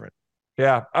bit different.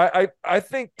 Yeah. I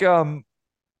think,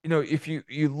 if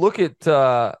you look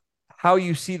at how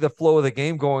you see the flow of the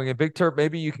game going, and Big Turp,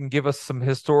 maybe you can give us some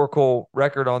historical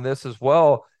record on this as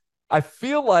well. I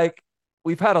feel like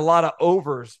we've had a lot of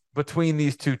overs between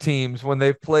these two teams when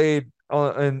they've played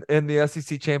in the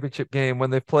SEC championship game, when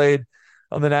they've played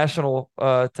on the national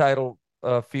title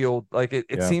field. Like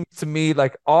it seems to me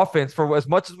like offense, for as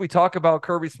much as we talk about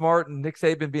Kirby Smart and Nick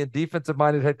Saban being defensive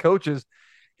minded head coaches,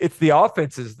 it's the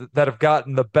offenses that have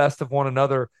gotten the best of one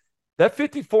another. That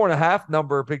 54.5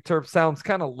 number, Big Turp, sounds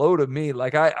kind of low to me.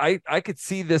 Like I could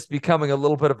see this becoming a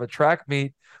little bit of a track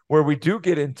meet where we do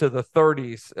get into the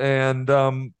 30s, and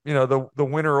the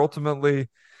winner ultimately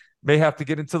may have to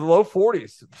get into the low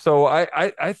 40s. So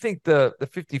I think the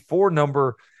 54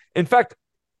 number. In fact,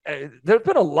 there's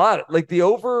been a lot, like the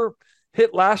over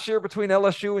hit last year between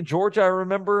LSU and Georgia. I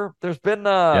remember there's been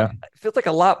it feels like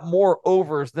a lot more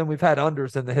overs than we've had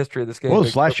unders in the history of this game. Well,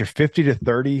 it's last year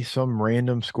 50-30, some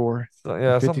random score. So,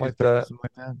 yeah, something like that.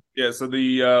 Yeah, so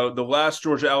the last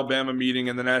Georgia-Alabama meeting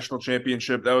in the national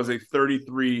championship, that was a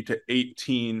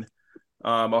 33-18.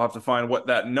 I'll have to find what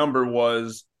that number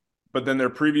was. But then their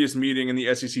previous meeting in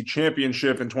the SEC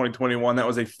championship in 2021, that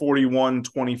was a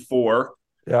 41-24.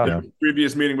 Yeah. The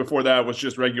previous meeting before that was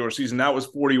just regular season. That was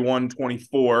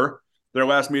 41-24. Their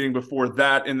last meeting before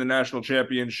that in the national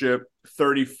championship,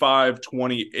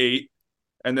 35-28.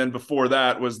 And then before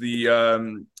that was the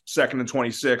second and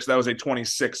 26. That was a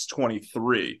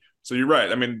 26-23. So you're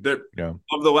right. I mean,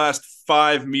 of the last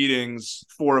 5 meetings,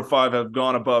 4 of 5 have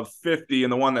gone above 50,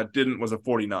 and the one that didn't was a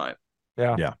 49.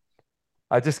 Yeah.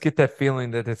 I just get that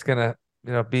feeling that it's going to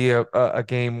be a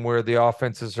game where the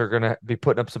offenses are going to be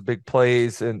putting up some big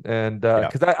plays, and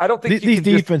because I don't think these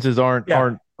defenses aren't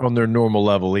on their normal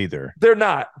level either. They're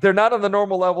not on the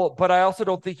normal level, but I also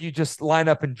don't think you just line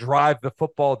up and drive the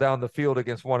football down the field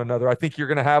against one another. I think you're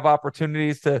going to have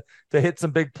opportunities to hit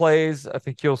some big plays. I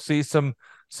think you'll see some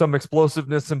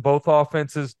explosiveness in both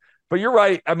offenses. But you're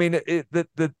right. I mean,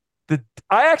 I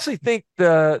actually think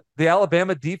the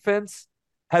Alabama defense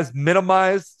has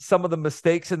minimized some of the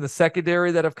mistakes in the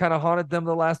secondary that have kind of haunted them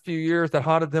the last few years, that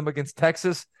haunted them against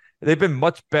Texas. They've been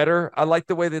much better. I like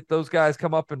the way that those guys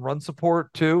come up and run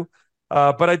support too.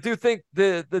 But I do think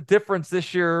the difference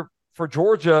this year for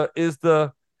Georgia is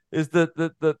the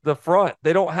front.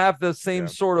 They don't have the same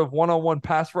sort of one-on-one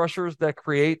pass rushers that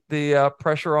create the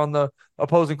pressure on the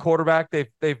opposing quarterback.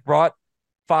 They've brought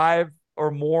 5 or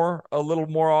more a little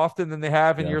more often than they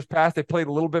have in years past. They played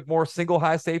a little bit more single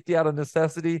high safety out of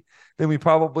necessity than we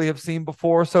probably have seen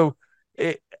before. So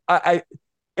I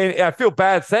feel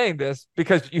bad saying this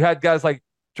because you had guys like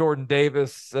Jordan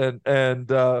Davis and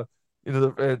the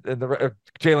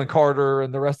Jalen Carter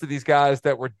and the rest of these guys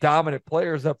that were dominant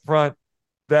players up front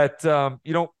that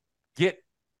you don't get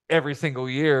every single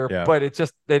year, but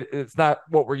it's not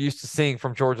what we're used to seeing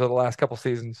from Georgia the last couple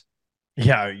seasons.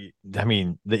 Yeah, I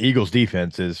mean, the Eagles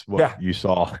defense is what you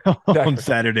saw on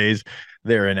Saturdays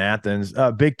there in Athens.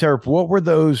 Big Turp, what were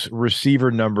those receiver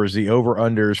numbers, the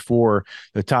over-unders for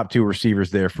the top 2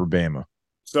 receivers there for Bama?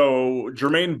 So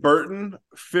Jermaine Burton,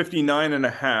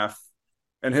 59.5,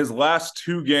 and his last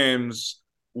 2 games,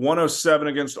 107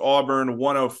 against Auburn,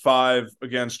 105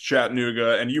 against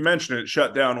Chattanooga. And you mentioned it,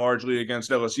 shut down largely against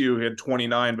LSU. He had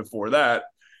 29 before that.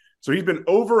 So he's been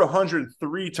over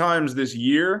 103 times this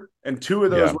year, and 2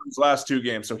 of those were his last 2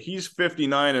 games. So he's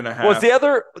 59.5. Was the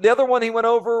other one he went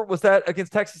over, was that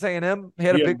against Texas A&M? He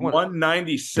had a big one.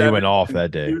 197. He went off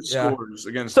that day. 2 scores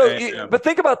against A&M. But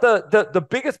think about the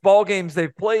biggest ball games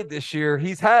they've played this year.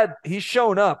 He's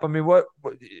shown up. I mean, what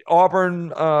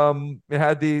Auburn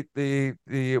had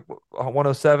the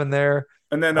 107 there.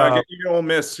 And then Ole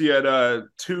Miss, he had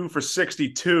 2 for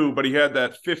 62, but he had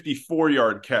that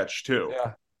 54-yard catch too.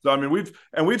 Yeah. So, I mean, we've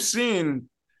seen,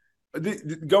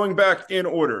 going back in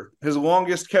order, his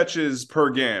longest catches per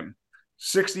game,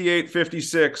 68,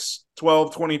 56,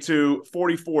 12, 22,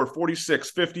 44,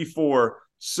 46, 54,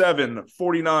 7,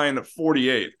 49,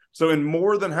 48. So in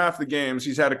more than half the games,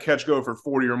 he's had a catch go for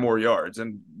 40 or more yards.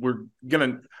 And we're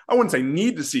going to, I wouldn't say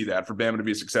need to see that for Bama to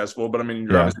be successful, but I mean,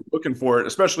 you're obviously looking for it,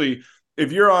 especially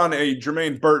if you're on a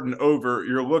Jermaine Burton over,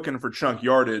 you're looking for chunk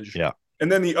yardage. Yeah.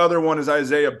 And then the other one is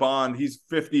Isaiah Bond. He's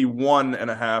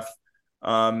 51.5.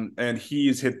 And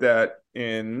he's hit that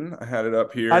in, I had it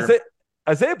up here.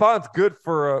 Isaiah Bond's good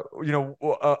for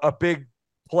a big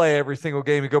play every single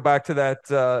game. You go back to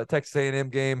that Texas A&M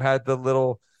game, had the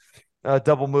little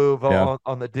double move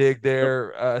on the dig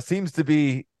there. Seems to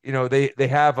be, they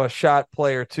have a shot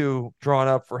play or two drawn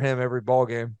up for him every ball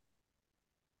game.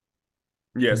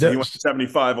 Yeah, so he went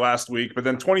 75 last week, but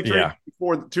then 23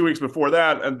 before 2 weeks before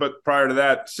that, but prior to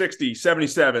that, 60,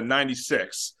 77,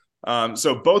 96.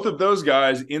 So both of those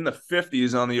guys in the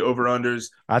 50s on the over-unders.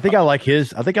 I think I like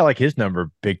his number,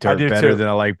 Big Turk, better than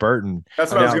I like Burton.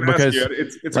 That's what I was going to ask you.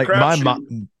 It's like a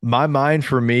crapshoot. My mind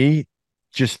for me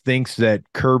just thinks that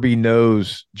Kirby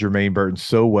knows Jermaine Burton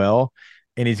so well,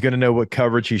 and he's going to know what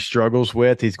coverage he struggles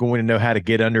with. He's going to know how to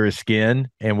get under his skin.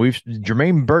 And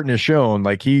Jermaine Burton has shown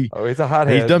he's a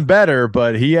hothead. He's done better,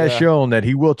 but he has shown that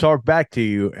he will talk back to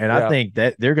you. And I think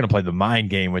that they're going to play the mind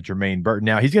game with Jermaine Burton.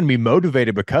 Now he's going to be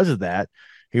motivated because of that.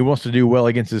 He wants to do well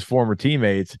against his former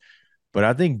teammates, but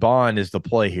I think Bond is the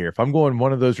play here. If I'm going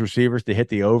one of those receivers to hit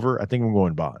the over, I think I'm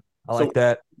going Bond. I like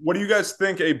that. What do you guys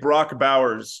think a Brock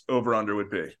Bowers over under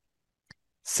would be?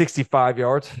 65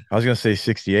 yards. I was going to say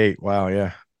 68. Wow.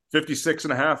 Yeah.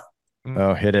 56.5.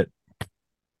 Oh, hit it.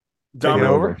 Dominic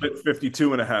over at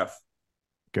 52.5.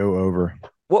 Go over.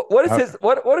 What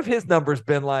have his numbers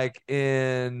been like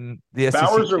in the SEC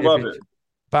Bowers or Lovett?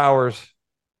 Bowers.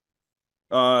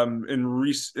 Are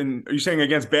you saying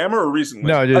against Bama or recently?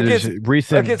 No,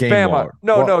 recent against game Bama. log.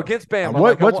 No, against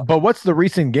Bama. What's the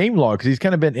recent game log? Because he's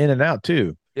kind of been in and out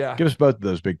too. Yeah. Give us both of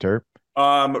those, Big Turp.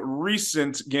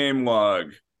 Recent game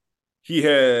log. He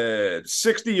had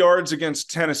 60 yards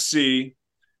against Tennessee,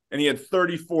 and he had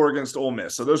 34 against Ole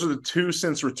Miss. So those are the two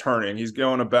since returning. He's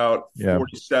going about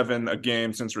 47 a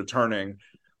game since returning.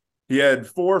 He had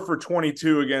 4 for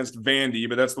 22 against Vandy,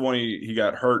 but that's the one he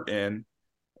got hurt in.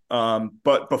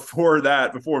 But before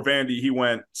Vandy, he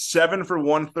went 7 for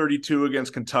 132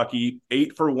 against Kentucky,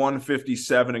 8 for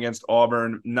 157 against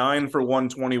Auburn, 9 for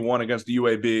 121 against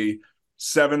UAB,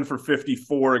 7 for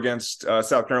 54 against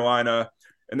South Carolina.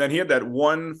 And then he had that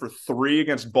 1 for 3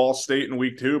 against Ball State in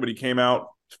week 2, but he came out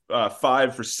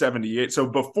 5 for 78. So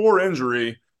before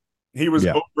injury, he was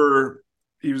over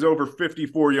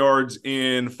 54 yards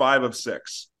in 5 of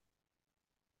 6.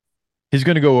 He's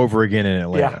going to go over again in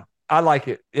Atlanta. Yeah, I like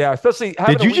it. Yeah, especially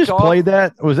Did you just play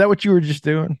that? Was that what you were just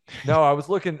doing? No, I was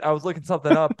looking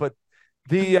something up, but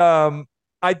the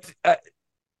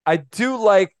I do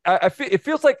like it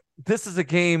feels like this is a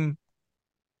game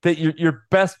that your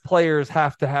best players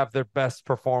have to have their best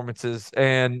performances,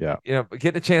 and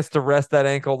getting a chance to rest that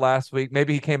ankle last week.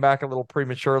 Maybe he came back a little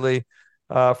prematurely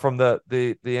from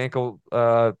the ankle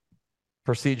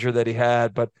procedure that he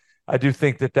had, but I do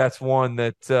think that that's one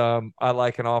that I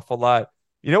like an awful lot.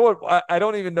 You know what? I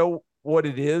don't even know what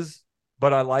it is,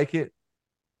 but I like it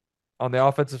on the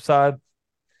offensive side.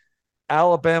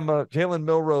 Alabama, Jalen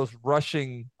Milroe's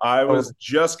rushing. I was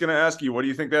just going to ask you, what do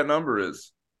you think that number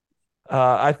is?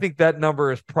 I think that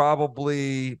number is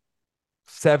probably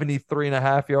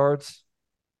 73.5 yards.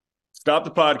 Stop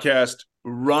the podcast.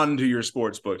 Run to your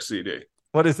sports book, CD.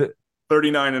 What is it?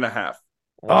 39.5.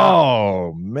 Wow.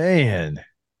 Oh, man.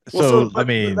 I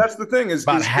mean, that's the thing is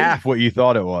about half what you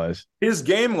thought it was. His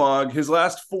game log, his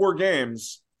last 4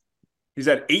 games, he's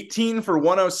at 18 for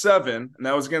 107, and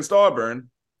that was against Auburn.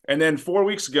 And then 4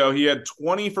 weeks ago, he had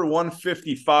 20 for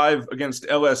 155 against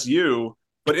LSU.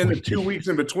 But in the 2 weeks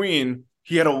in between,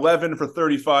 he had 11 for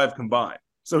 35 combined.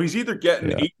 So he's either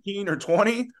getting 18 or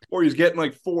 20, or he's getting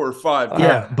like 4 or 5.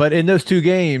 Yeah, but in those 2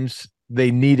 games,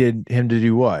 they needed him to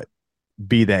do what?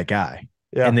 Be that guy.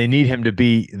 Yeah. And they need him to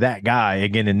be that guy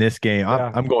again in this game.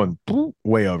 I'm going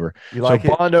way over.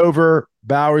 Bond over,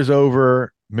 Bowers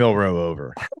over, Milroe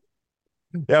over.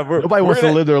 Yeah, nobody wants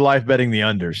to live their life betting the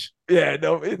unders. Yeah,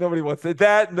 nobody wants it.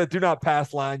 That and the do not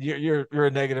pass line. You're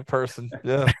a negative person.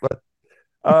 Yeah, but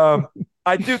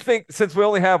I do think since we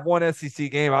only have one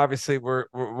SEC game, obviously when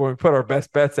we put our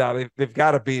best bets out, they've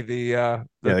got to be the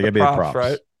they got to be the props,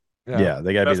 right? Yeah,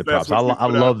 they got to be the props. I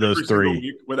love those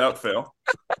 3 without fail.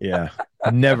 Yeah,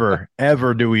 never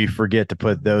ever do we forget to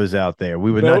put those out there.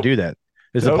 We would not do that.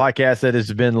 This is a podcast that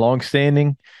has been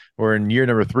longstanding. We're in year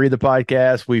number 3 of the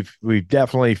podcast. We've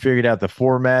definitely figured out the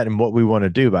format and what we want to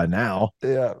do by now.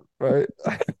 Yeah, right.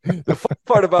 The fun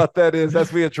part about that is,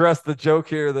 as we address the joke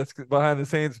here that's behind the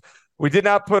scenes, we did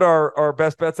not put our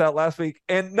best bets out last week,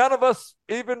 and none of us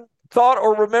even thought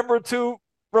or remembered to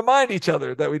remind each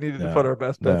other that we needed to put our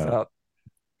best bets out.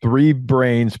 3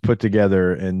 brains put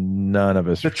together, and none of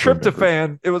us. The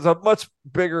tryptophan, it was a much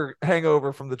bigger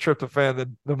hangover from the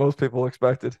tryptophan than most people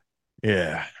expected.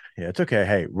 Yeah, it's okay.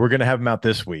 Hey, we're going to have them out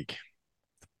this week.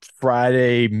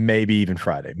 Friday, maybe even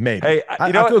Friday. Maybe. Hey,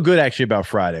 I feel good actually about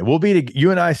Friday.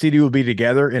 You and I, CD, will be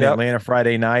together in Atlanta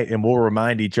Friday night, and we'll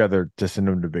remind each other to send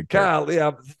them to Big Turp. Golly,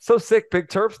 I'm so sick. Big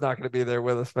Turp's not going to be there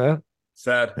with us, man.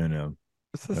 Sad. I know.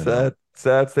 It's a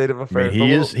sad state of I affairs.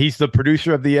 mean, he's the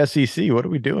producer of the SEC. What are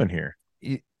we doing here?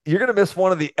 You're going to miss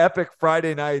one of the epic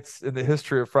Friday nights in the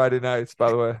history of Friday nights, by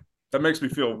the way. That makes me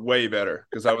feel way better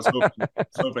because I was hoping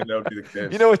that would be the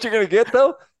case. You know what you're going to get,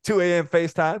 though? 2 a.m.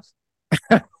 FaceTimes.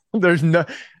 There's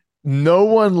no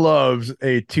one loves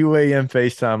a 2 a.m.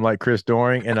 FaceTime like Chris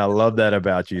Doering, and I love that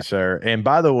about you, sir. And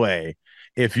by the way,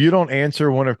 if you don't answer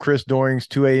one of Chris Doering's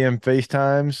 2 a.m.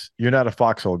 FaceTimes, you're not a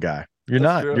foxhole guy. You're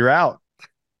not. True. You're out.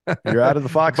 You're out of the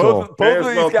foxhole. Both of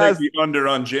these guys take the under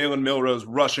on Jalen Milrose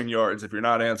rushing yards if you're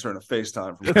not answering a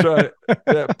FaceTime. That's right.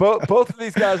 Yeah, both of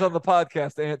these guys on the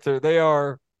podcast answer. They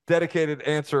are dedicated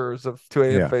answerers of 2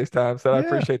 a.m. FaceTime. So I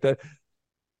appreciate that.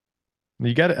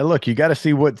 You got to look. You got to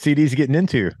see what CD's getting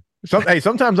into.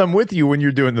 Sometimes I'm with you when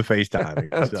you're doing the FaceTime.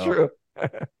 That's true.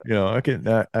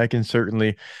 I can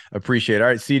certainly appreciate it. All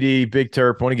right, CD, Big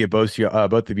Terp. Want to get both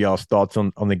of y'all's thoughts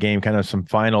on the game. Kind of some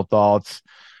final thoughts.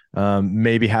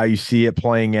 Maybe how you see it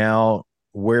playing out,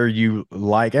 where you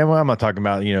like, and I'm not talking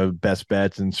about, best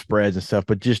bets and spreads and stuff,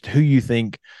 but just who you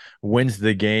think wins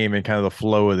the game and kind of the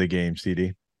flow of the game,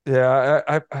 CD. Yeah,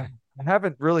 I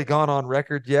haven't really gone on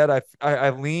record yet. I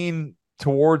lean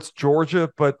towards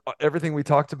Georgia, but everything we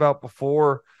talked about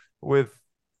before with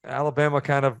Alabama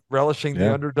kind of relishing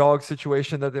the underdog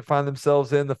situation that they find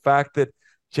themselves in, the fact that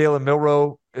Jalen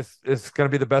Milroe is going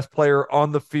to be the best player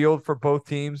on the field for both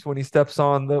teams when he steps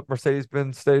on the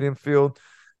Mercedes-Benz Stadium field.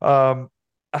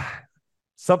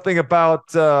 Something about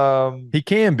he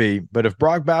can be, but if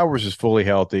Brock Bowers is fully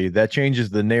healthy, that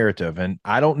changes the narrative. And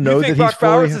I don't know that Brock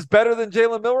Bowers is better than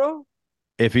Jalen Milroe.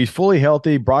 If he's fully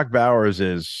healthy, Brock Bowers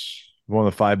is one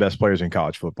of the 5 best players in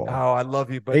college football. Oh, I love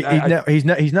you, but he's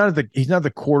not at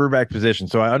the quarterback position.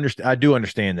 So I do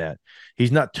understand that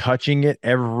he's not touching it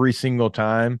every single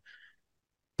time.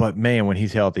 But man, when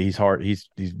he's healthy, he's hard. He's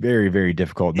very, very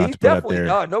difficult not to put out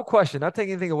there. No question. Not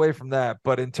taking anything away from that.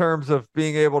 But in terms of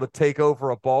being able to take over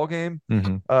a ball game,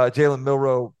 Jalen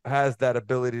Milroe has that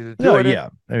ability to do it. Yeah.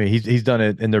 I mean, he's done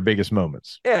it in their biggest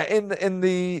moments. Yeah, in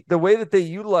the way that they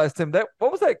utilized him,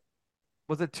 what was that?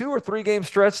 Was it 2 or 3 game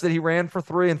stretch that he ran for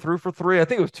 3 and threw for 3? I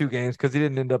think it was 2 games because he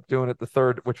didn't end up doing it the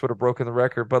third, which would have broken the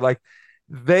record. But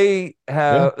they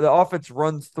have the offense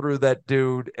runs through that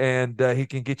dude, and he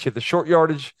can get you the short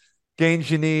yardage gains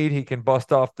you need. He can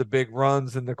bust off the big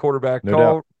runs in the quarterback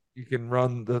call. You can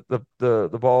run the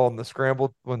ball and the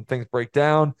scramble when things break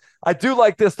down. I do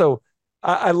like this though.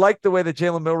 I like the way that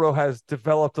Jalen Milroe has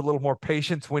developed a little more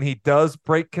patience when he does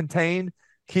break contain,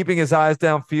 keeping his eyes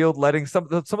downfield, letting some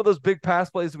of those big pass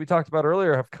plays that we talked about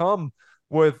earlier have come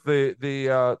with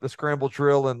the scramble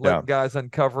drill and letting guys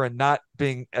uncover and not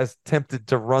being as tempted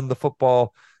to run the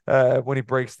football when he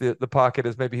breaks the pocket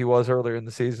as maybe he was earlier in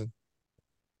the season.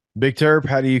 Big Terp,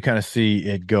 how do you kind of see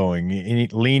it going?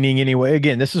 Leaning anyway?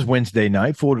 Again, this is Wednesday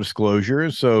night, full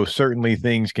disclosure, so certainly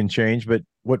things can change, but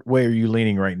what way are you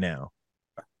leaning right now?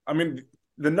 I mean,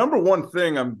 the number one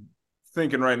thing I'm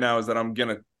thinking right now is that I'm going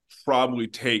to probably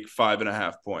take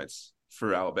 5.5 points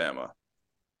for Alabama.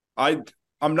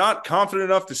 I'm not confident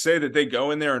enough to say that they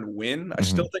go in there and win. I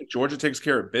still think Georgia takes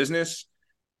care of business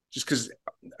just because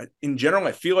in general,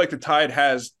 I feel like the tide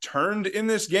has turned in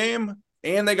this game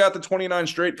and they got the 29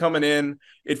 straight coming in.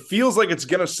 It feels like it's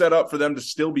going to set up for them to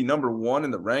still be number 1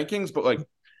 in the rankings, but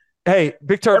hey,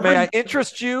 Big Terp, may I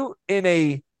interest you in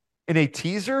a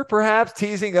teaser, perhaps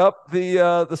teasing up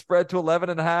the spread to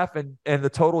 11.5 and the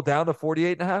total down to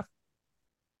 48.5?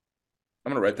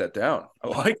 I'm going to write that down. I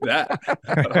like that.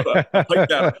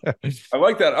 I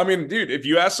like that. I mean, dude, if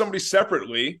you ask somebody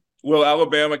separately, will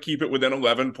Alabama keep it within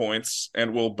 11 points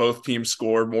and will both teams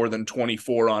score more than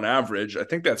 24 on average? I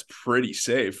think that's pretty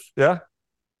safe. Yeah.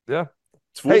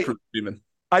 It's foolproof, even.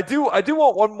 I do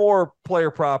want one more player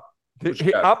prop.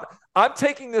 I'm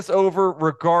taking this over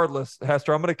regardless,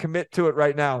 Hester. I'm going to commit to it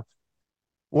right now.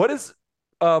 What is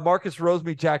Marcus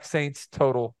Rosemy-Jack Saints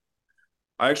total?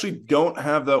 I actually don't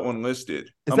have that one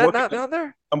listed. Is that not down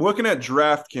there? I'm looking at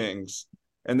DraftKings,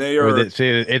 and they are.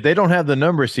 If they don't have the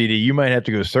number, CD, you might have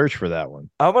to go search for that one.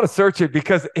 I'm going to search it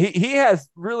because he has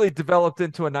really developed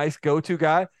into a nice go-to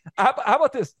guy. How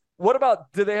about this? What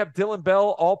about, do they have Dylan Bell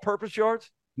all-purpose yards?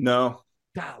 No.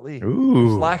 Golly,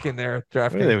 ooh, slacking there.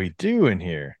 DraftKings. What are we doing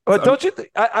here? But don't you?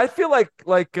 I feel like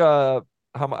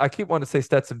I keep wanting to say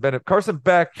Stetson Bennett, Carson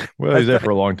Beck. Well, he's there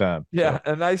for a long time. Yeah,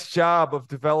 so. A nice job of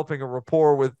developing a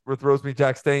rapport with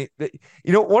Rosemy-Jack Saints.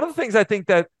 One of the things I think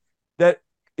that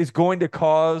is going to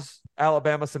cause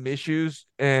Alabama some issues,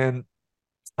 and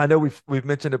I know we've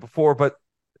mentioned it before, but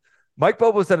Mike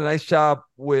Bobo's done a nice job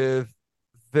with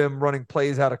them running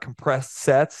plays out of compressed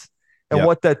sets. and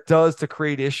what that does to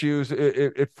create issues.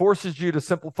 It forces you to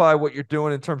simplify what you're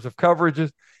doing in terms of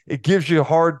coverages. It gives you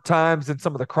hard times in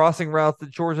some of the crossing routes that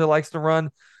Georgia likes to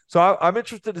run. So I'm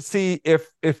interested to see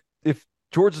if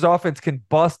Georgia's offense can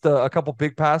bust a couple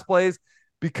big pass plays,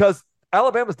 because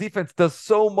Alabama's defense does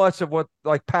so much of what,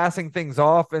 like passing things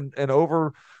off and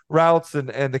over routes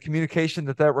and the communication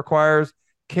that requires.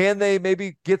 Can they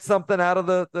maybe get something out of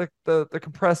the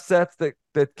compressed sets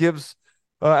that gives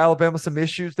Alabama some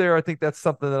issues there? I think that's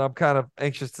something that I'm kind of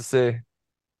anxious to see.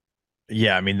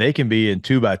 Yeah, I mean, they can be in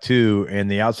 2-by-2 and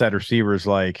the outside receiver is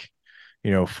like,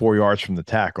 4 yards from the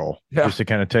tackle, just to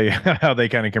kind of tell you how they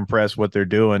kind of compress what they're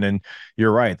doing. And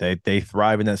you're right. They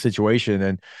thrive in that situation.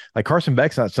 And like Carson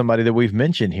Beck's not somebody that we've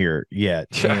mentioned here yet.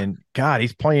 And God,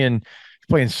 he's playing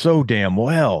so damn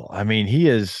well. I mean, he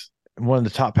is one of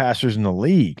the top passers in the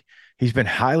league. He's been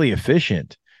highly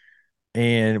efficient.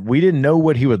 And we didn't know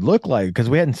what he would look like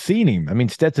because we hadn't seen him. I mean,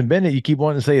 Stetson Bennett, you keep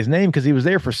wanting to say his name because he was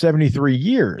there for 73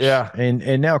 years. Yeah.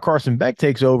 And now Carson Beck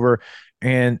takes over,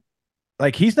 and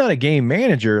like, he's not a game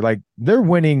manager. Like, they're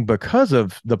winning because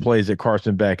of the plays that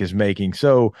Carson Beck is making.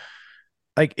 So,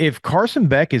 like, if Carson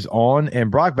Beck is on and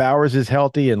Brock Bowers is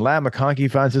healthy and Ladd McConkey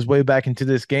finds his way back into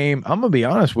this game, I'm going to be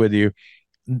honest with you.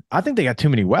 I think they got too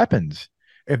many weapons.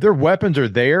 If their weapons are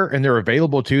there and they're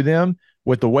available to them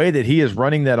with the way that he is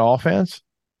running that offense,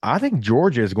 I think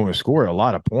Georgia is going to score a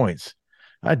lot of points.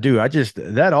 I do.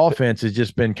 That offense has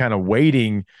just been kind of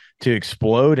waiting to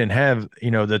explode and have,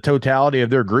 the totality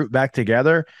of their group back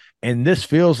together. And this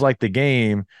feels like the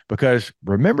game because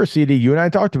remember, CD, you and I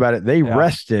talked about it. They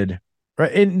rested,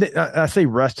 right? And I say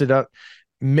rested up.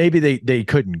 Maybe they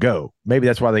couldn't go. Maybe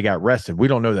that's why they got rested. We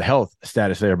don't know the health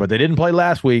status there, but they didn't play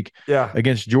last week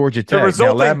against Georgia Tech.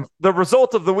 The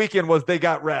result of the weekend was they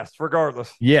got rest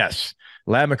regardless. Yes.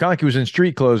 Ladd McConkey was in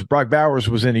street clothes. Brock Bowers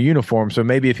was in a uniform. So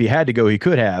maybe if he had to go, he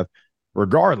could have.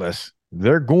 Regardless,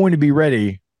 they're going to be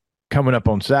ready coming up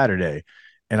on Saturday.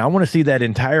 And I want to see that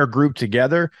entire group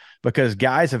together because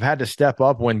guys have had to step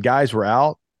up when guys were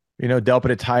out,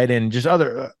 Delpit at tight end, just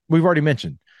other, we've already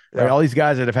mentioned, right? All these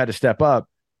guys that have had to step up.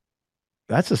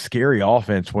 That's a scary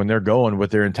offense when they're going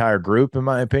with their entire group, in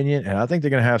my opinion. And I think they're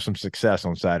going to have some success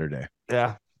on Saturday.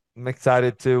 Yeah. I'm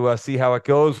excited to see how it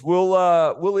goes.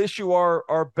 We'll issue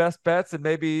our best bets, and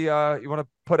maybe you want to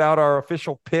put out our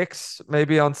official picks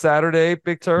maybe on Saturday,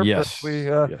 Big Turf. Yes.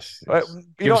 Yes.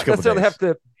 You don't necessarily have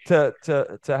to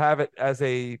have it as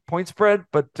a point spread,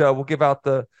 but we'll give out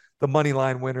the money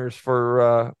line winners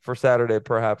for Saturday,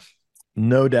 perhaps.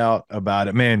 No doubt about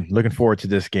it, man. Looking forward to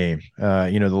this game.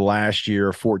 The last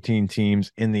year, 14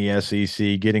 teams in the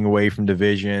SEC getting away from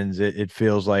divisions. It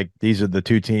feels like these are the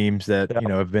two teams that,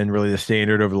 have been really the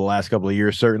standard over the last couple of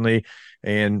years, certainly.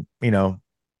 And,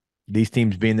 these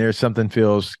teams being there, something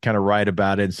feels kind of right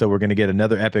about it. And so we're going to get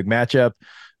another epic matchup,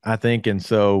 I think. And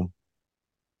so,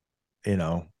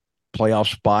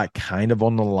 playoff spot kind of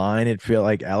on the line. It feels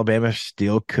like Alabama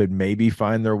still could maybe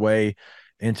find their way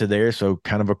into there. So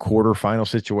kind of a quarterfinal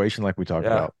situation like we talked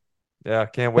about. Yeah.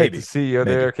 Can't wait to see you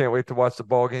there. Can't wait to watch the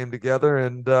ball game together,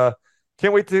 and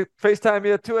can't wait to FaceTime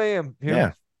you at 2 a.m.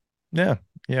 Yeah.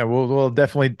 We'll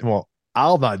definitely,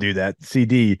 I'll not do that.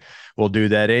 CD will do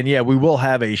that. And we will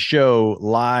have a show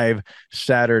live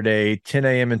Saturday, 10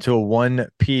 a.m. until 1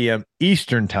 p.m.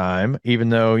 Eastern time, even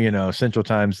though, Central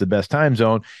Time's the best time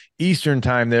zone. Eastern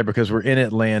time there because we're in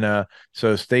Atlanta.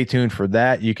 So stay tuned for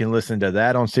that. You can listen to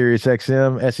that on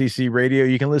SiriusXM SEC Radio.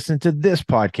 You can listen to this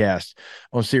podcast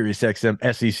on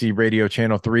SiriusXM SEC Radio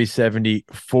channel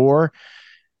 374.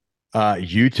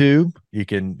 YouTube, you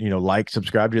can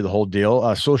subscribe to the whole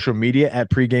deal. Social media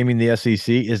at Pregaming the SEC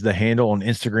is the handle on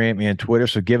Instagram and Twitter,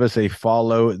 so give us a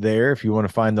follow there if you want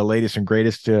to find the latest and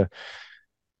greatest to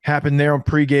happen there on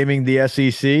Pregaming the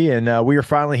SEC. And we are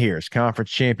finally here. It's conference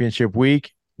championship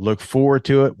week. Look forward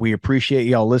to it. We appreciate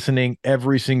y'all listening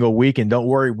every single week, and don't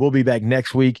worry, we'll be back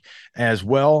next week as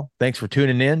well. Thanks for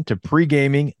tuning in to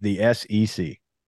Pregaming the SEC.